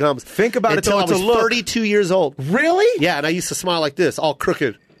into my gums. Think about it, until though, I it's a was look. 32 years old. Really? Yeah, and I used to smile like this, all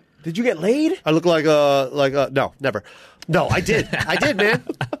crooked. Did you get laid? I look like no, never. No, I did, man,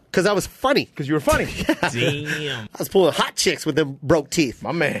 because I was funny. Because you were funny. Damn. I was pulling hot chicks with them broke teeth.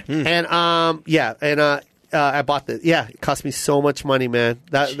 My man. And I bought the. Yeah, it cost me so much money, man.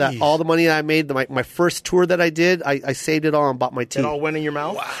 That all the money I made, my first tour that I did, I saved it all and bought my teeth. It all went in your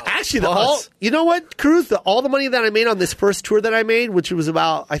mouth? Actually, you know what, Cruz? All the money that I made on this first tour that I made, which was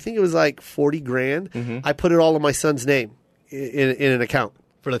about, I think it was like 40 grand. I put it all in my son's name in an account.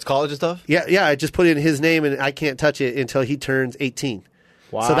 For the college and stuff? Yeah. I just put it in his name, and I can't touch it until he turns 18.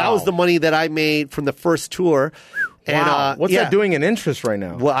 Wow. So that was the money that I made from the first tour. And, Wow. What's that doing in interest right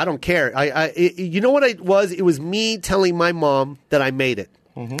now? Well, I don't care. You know what it was? It was me telling my mom that I made it.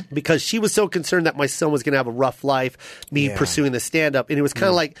 Because she was so concerned that my son was going to have a rough life, me pursuing the stand-up. And it was kind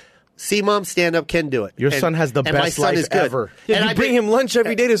of like See, Mom, stand-up can do it. Your son has the and my best son life is good. ever. Yeah, And you I bring him lunch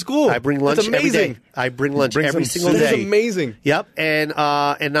every day to school. I bring lunch That's every amazing. day. I bring lunch Brings every him single That's day. amazing. Yep, and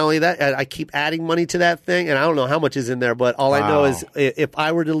not only that, I keep adding money to that thing, and I don't know how much is in there, but all I know is if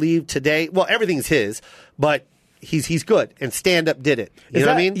I were to leave today, well, everything's his, but he's good, and stand-up did it. You know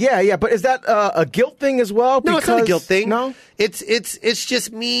what I mean? Yeah, but is that a guilt thing as well? No, it's not a guilt thing. No? It's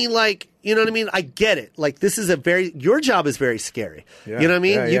just me, like, you know what I mean? I get it. Like, this is your job is very scary. Yeah, You know what I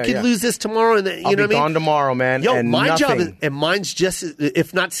mean? yeah, You yeah, could yeah. lose this tomorrow, and I'll you know be what I mean? gone tomorrow, man. Yo, and my nothing. job is, and mine's just,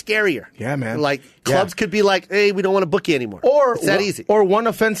 if not scarier. Yeah, man. Like, Yeah. clubs could be like, hey, we don't want to book you anymore. Or it's that easy. Or one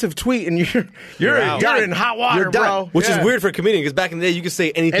offensive tweet, and you're in hot water, You're done. bro. Which Yeah. is weird for a comedian because back in the day you could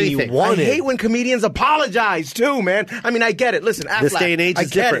say anything Anything. you wanted. I hate when comedians apologize too, man. I mean, I get it. Listen, This Aflac, day and age I is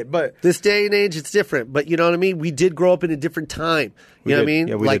get different. it, but this day and age, it's different. But you know what I mean? We did grow up in a different time. You know what I did. mean?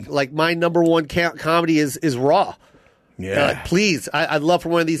 Yeah, we did. Like my number one comedy is Raw. yeah. Please, I'd love for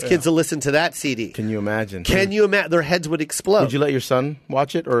one of these kids to listen to that CD. Can you imagine? Can you imagine? Their heads would explode. Would you let your son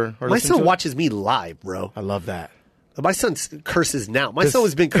watch it or My listen son to it? watches me live, bro. I love that. My son curses now. My son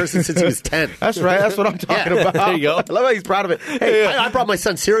has been cursing since he was 10. That's right. That's what I'm talking Yeah. about. There you go. I love how he's proud of it. Hey, I brought my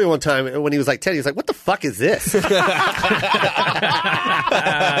son cereal one time when he was like 10. He was like, what the fuck is this?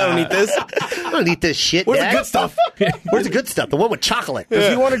 I don't need this. I don't eat this shit, Where's Dad. the good stuff? Where's the good stuff? The one with chocolate. does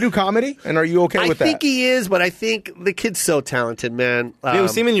he want to do comedy? And are you okay I with that? think he is, but I think the kid's so talented, man. Yeah, we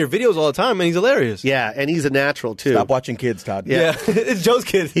see him in your videos all the time, and he's hilarious. Yeah, and he's a natural, too. Stop watching kids, Todd. Yeah. It's Joe's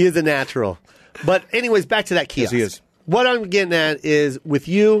kid. He is a natural. But anyways, back to that kiosk. Yes, he is. What I'm getting at is with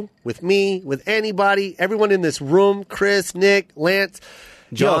you, with me, with anybody, everyone in this room, Chris, Nick, Lance,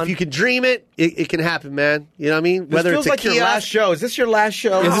 John. if you can dream it, it can happen, man. You know what I mean? This feels it's a like kiosk, your last show. Is this your last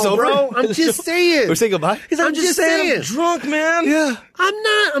show? Is this over? bro, I'm just saying. We're saying goodbye? I'm just saying. I'm drunk, man. Yeah. I'm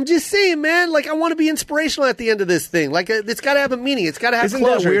not. I'm just saying, man. Like, I want to be inspirational at the end of this thing. Like, it's got to have a meaning. It's got to have Isn't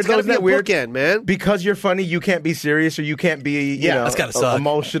closure. that weird? It's got to Isn't be a that weird? bookend, man. Because you're funny, you can't be serious, or you can't be, you know, that's gotta suck.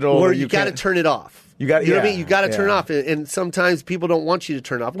 emotional, Or you got to can't- turn it off. You got- know what I yeah, mean? You got to turn yeah. off, and sometimes people don't want you to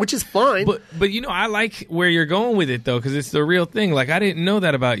turn off, which is fine. But you know, I like where you're going with it though, because it's the real thing. Like I didn't know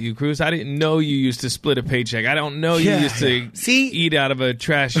that about you, Cruz. I didn't know you used to split a paycheck. I don't know you Yeah, used to See? eat out of a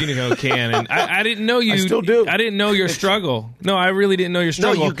trash Unico can, and I didn't know you. I still do. I didn't know your struggle. No, I really didn't know your No,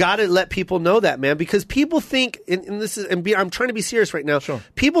 struggle. you got to let people know that, man, because people think, and this is, I'm trying to be serious right now. Sure.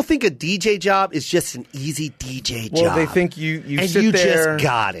 People think a DJ job is just an easy DJ job. Well, they think you and sit you there, just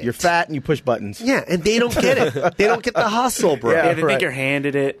got it. You're fat and you push buttons. Yeah, and they don't get it. They don't get the hustle, bro. Yeah. Yeah, they right. think you're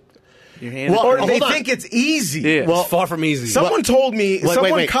handed it. You're handed Well, it. Or Hold they on. think it's easy. Yeah. Well, far from easy. Someone told me,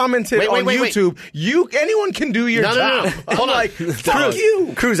 someone commented on wait. YouTube, anyone can do your No. job. Hold I'm on. like, fuck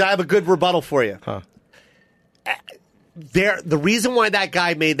you. Cruz, I have a good rebuttal for you. The reason why that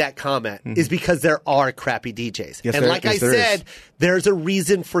guy made that comment is because there are crappy DJs. Yes, and there- like yes, I there said, is. there's a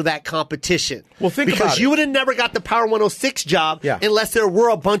reason for that competition. Well, think because about it. you would have never got the Power 106 job Yeah. unless there were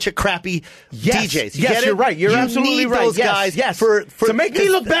a bunch of crappy Yes. DJs. You Yes, get it? you're right. You're You absolutely need right. those Yes, guys yes. for to make me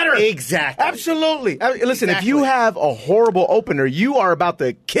look better. Exactly. Absolutely. Listen, if you Exactly. have a horrible opener, you are about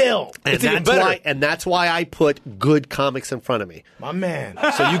to kill. And It's even that's better. that's why I put good comics in front of me. My man.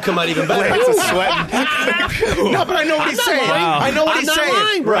 So you come out even better. No, but I know what he's saying. I know what I'm he's not saying.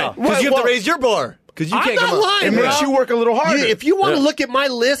 lying, bro. Because you have to raise your bar. Because you I'm can't not come out. lying, It bro. makes you work a little harder. If you want to look at my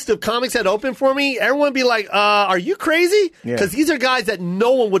list of comics that open for me, everyone would be like, are you crazy? Yeah. Because these are guys that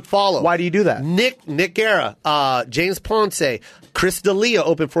no one would follow. Why do you do that? Nick Guerra, James Ponce, Chris D'Elia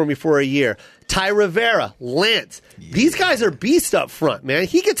opened for me for a year. Ty Rivera, Lance. These guys are beast up front, man.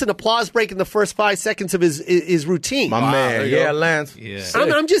 He gets an applause break in the first 5 seconds of his routine. My there man. you Yeah, go. Lance. Yeah.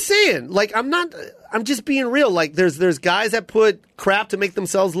 I'm just saying, like, I'm just being real. Like, there's guys that put crap to make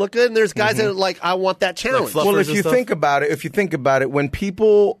themselves look good, and there's guys that are like, I want that challenge. fluff- Well, Fluffers if and you stuff. think about it, when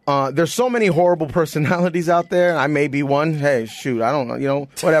people, there's so many horrible personalities out there. I may be one. Hey, shoot, I don't know,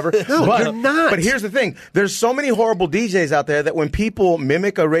 whatever. No, but, you're not. But here's the thing: there's so many horrible DJs out there that when people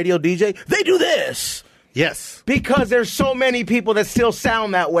mimic a radio DJ, they do this. Yes. Because there's so many people that still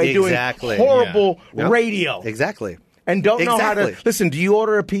sound that way Exactly. doing horrible Yeah. Yep. radio. Exactly. And don't know how to Exactly. listen. Do you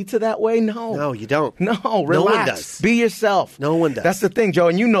order a pizza that way? No, No, you don't. No, No relax. one does. Be yourself. No one does. That's the thing, Joe.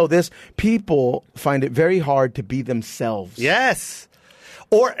 And you know this. People find it very hard to be themselves. Yes.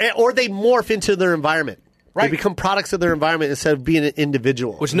 Or they morph into their environment. Right. They become products of their environment instead of being an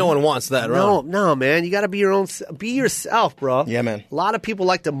individual. Which no one wants that, right? No, man. You got to be your own. Be yourself, bro. Yeah, man. A lot of people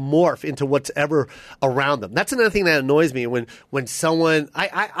like to morph into whatever around them. That's another thing that annoys me when someone.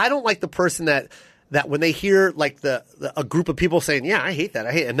 I don't like the person that when they hear like a group of people saying, "Yeah, I hate that,"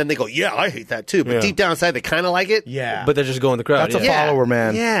 and then they go, "Yeah, I hate that too," but Yeah. deep down inside they kind of like it. Yeah. But they're just going the crowd. That's a yeah. follower,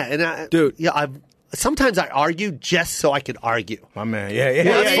 man. Yeah, and Dude. yeah, sometimes I argue just so I could argue. My man.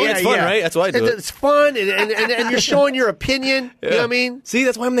 It's fun, right? That's why I do it. It's fun, and you're showing your opinion. You know what I mean? See,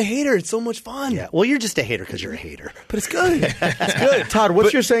 that's why I'm the hater. It's so much fun. Yeah. Well, you're just a hater because you're a hater. But it's good. It's good. Todd,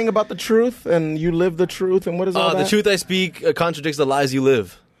 what's your saying about the truth? And you live the truth, and what is all that? The truth I speak contradicts the lies you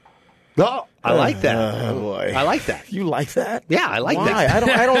live. Oh, I like that. Oh, boy. I like that. You like that? Yeah, I like Why? that.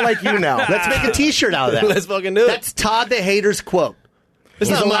 I don't like you now. Let's make a T-shirt out of that. Let's fucking do it. That's Todd the Hater's quote. It's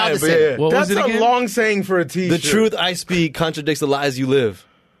He's not allowed mine, to say it. What That's was it a again? long saying for a T-shirt. The truth I speak contradicts the lies you live.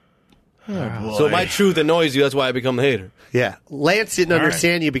 So my truth annoys you. That's why I become the hater. Yeah. Lance didn't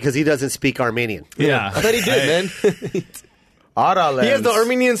understand you because he doesn't speak Armenian. Yeah. I thought he did, man. Ara He has the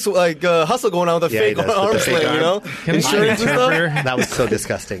Armenian hustle going on with a Yeah, fake he does, with arm the fake sling, arm. you know? Can I Insurance and stuff. interpret? That was so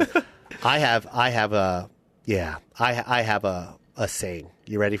disgusting. I have a saying.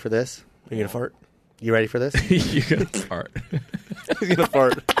 You ready for this? Are you gonna fart? You ready for this? You got fart. He's gonna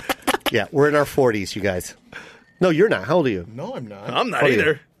fart. Yeah, we're in our 40s, you guys. No, you're not. How old are you? No, I'm not. I'm not How old are you?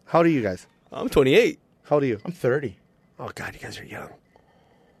 either. How old are you guys? I'm 28. How old are you? I'm 30. Oh God, you guys are young.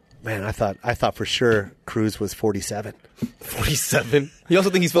 Man, I thought for sure Cruz was 47. 47. You also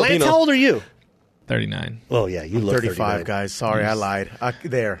think he's Lance, Filipino? how old are you? 39. Oh yeah, you look 35, 39. guys. Sorry, I lied.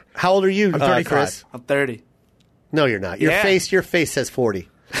 There. How old are you? I'm 35. Chris? I'm 30. No, you're not. Your Yeah. face says 40.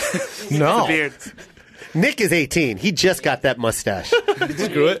 No. Beard. Nick is 18. He just got that mustache.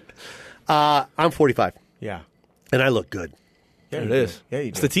 Screw it. I'm 45, Yeah. and I look good. There it is. Yeah, you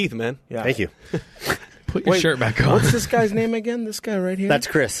It's do. the teeth, man. Yeah. Thank you. Put your shirt back on. What's this guy's name again? This guy right here? That's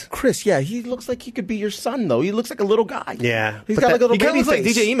Chris. Chris. Yeah, he looks like he could be your son, though. He looks like a little guy. Yeah, He's but got that- like a little He kind baby of looks like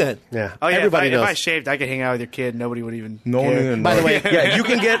face. DJ E-Man. Yeah, Oh yeah, everybody if knows. I shaved, I could hang out with your kid. Nobody would even. No one care. even. By the way, yeah, you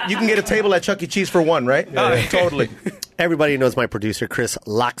can get a table at Chuck E. Cheese for one, right? Yeah, totally. Everybody knows my producer, Chris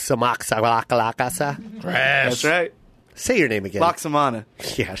Laxamaxa. That's right. Say your name again. Loxamana.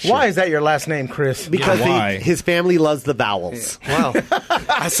 Yeah, sure. Why is that your last name, Chris? Because Why? his family loves the vowels. Wow.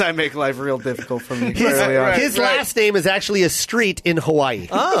 That's how I make life real difficult for me. early on. His last name is actually a street in Hawaii.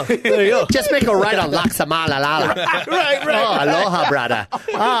 Oh, there you go. Just make a right on Laxamala. Right. Oh, aloha, brother.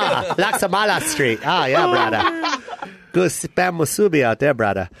 Laxamala Street. Yeah, brother. Good spam musubi out there,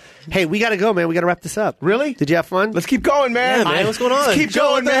 brother. Hey, we got to go, man. We got to wrap this up. Really? Did you have fun? Let's keep going, man. Yeah, man. What's going on? Let's keep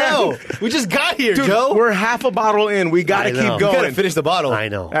Joe, going, what the man. hell? We just got here, Dude, Joe. we're half a bottle in. We got to I know. keep You You gotta going. finish the bottle. I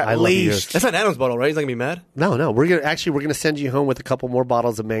know. At I love you. least. That's not Adam's bottle, right? He's not gonna be mad. No. We're gonna send you home with a couple more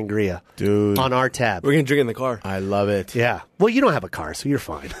bottles of Mangria, Dude. on our tab. We're gonna drink in the car. I love it. Yeah. Well, you don't have a car, so you're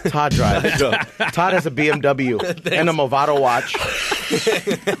fine. Todd drives. Todd has a BMW and a Movado watch.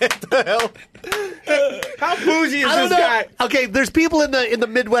 How bougie is I don't this know. guy? Okay, there's people in the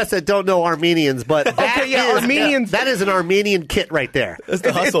Midwest that don't know Armenians, but that yeah, is- Armenians. That is an Armenian kit right there. That's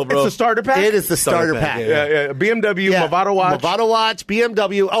the hustle, bro. It's a starter pack? It is the starter pack. Yeah. BMW, Yeah. Movado watch. Movado watch,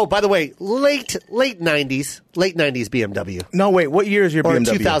 BMW. Oh, by the way, late 90s BMW. No, wait. What year is your Or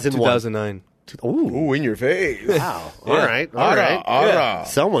BMW? 2001. 2009. Ooh, Ooh, in your face. wow. All right. Ara.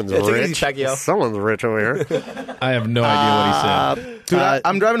 Someone's take it rich. easy, Pacquiao. Someone's rich over here. I have no idea what he said. Dude,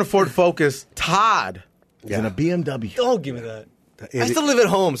 I'm driving a Ford Focus. Todd is in Yeah. a BMW. Don't give me that. I still live at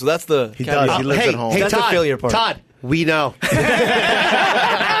home, so that's the. He does. He lives hey, at home. Hey, That's the Todd, failure part. Todd, we know.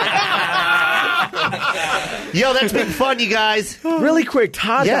 Yo, that's been fun, you guys. Really quick,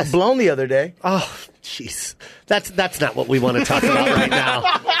 Todd Yes. got blown the other day. Oh, jeez. That's not what we want to talk about right now.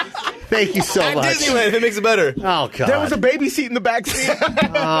 Thank you so At much. Disneyland, if it makes it better. Oh, God. There was a baby seat in the back seat.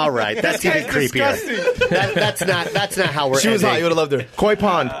 All right. That's even guy's creepier. disgusting. That's not how we're She was hot. ending. You would have loved her. Koy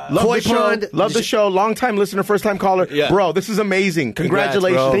Pond. Love Koy the show. Pond. Love the show. Long time listener, first time caller. Yeah. Bro, this is amazing. Congrats,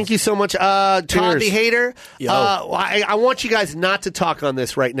 Congratulations. bro. Thank you so much. Todd Cheers. the Hater. Yo. I want you guys not to talk on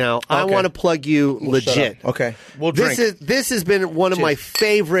this right now. I Okay. want to plug you legit. Okay. We'll drink. This has been one of my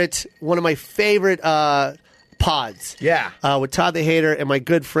favorite pods. Yeah. With Todd the Hater and my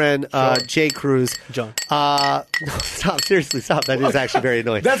good friend Jay Cruz. John. No, stop. Seriously, stop. That is actually very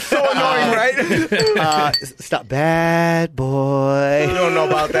annoying. That's so annoying, right? Stop. Bad boy. You don't know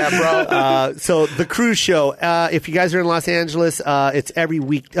about that, bro. So the Cruz Show. If you guys are in Los Angeles, it's every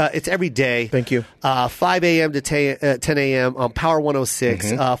week. It's every day. Thank you. 5 a.m. to 10 a.m. on Power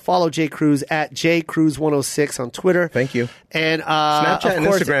 106. Follow Jay Cruz at JCruz106 on Twitter. Thank you. And Snapchat of and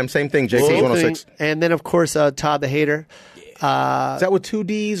course, Instagram, same thing, same JC106. thing. And then of course Todd the Hater. Is that with two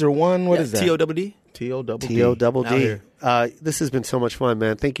D's or one? What is that? TODD? T-O-double-D. T-O-double-D. Out here. This has been so much fun,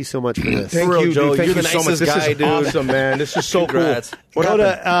 man. Thank you so much for this. Thank real, you, Joe. dude. Thank You're you the so much. nicest This guy, is dude. awesome, man. This is so Congrats. cool. What Go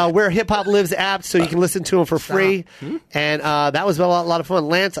happened? to Where Hip Hop Lives app so you can listen to him for free. And that was a lot of fun.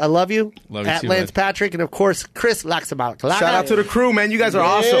 Lance, I love you. Love you At too, Lance man. Patrick. And, of course, Chris Laxabout. Shout out to the crew, man. You guys are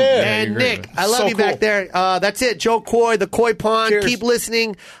awesome. And you're great, Nick, man. I love So you back cool. there. That's it. Joe Koy, the Koy Pond. Cheers. Keep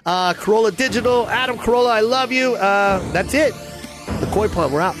listening. Corolla Digital. Adam Corolla, I love you. That's it. The Koy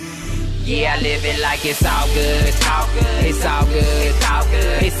Pond. We're out. Yeah, I live it like it's all good. It's all good. It's all good. It's all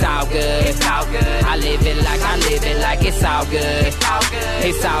good. It's all good. It's all good. I live it like it's all good. It's all good.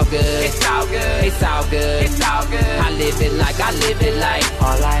 It's all good. It's all good. It's all good. It's all good. I live it like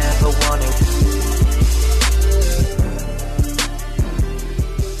all I ever wanted.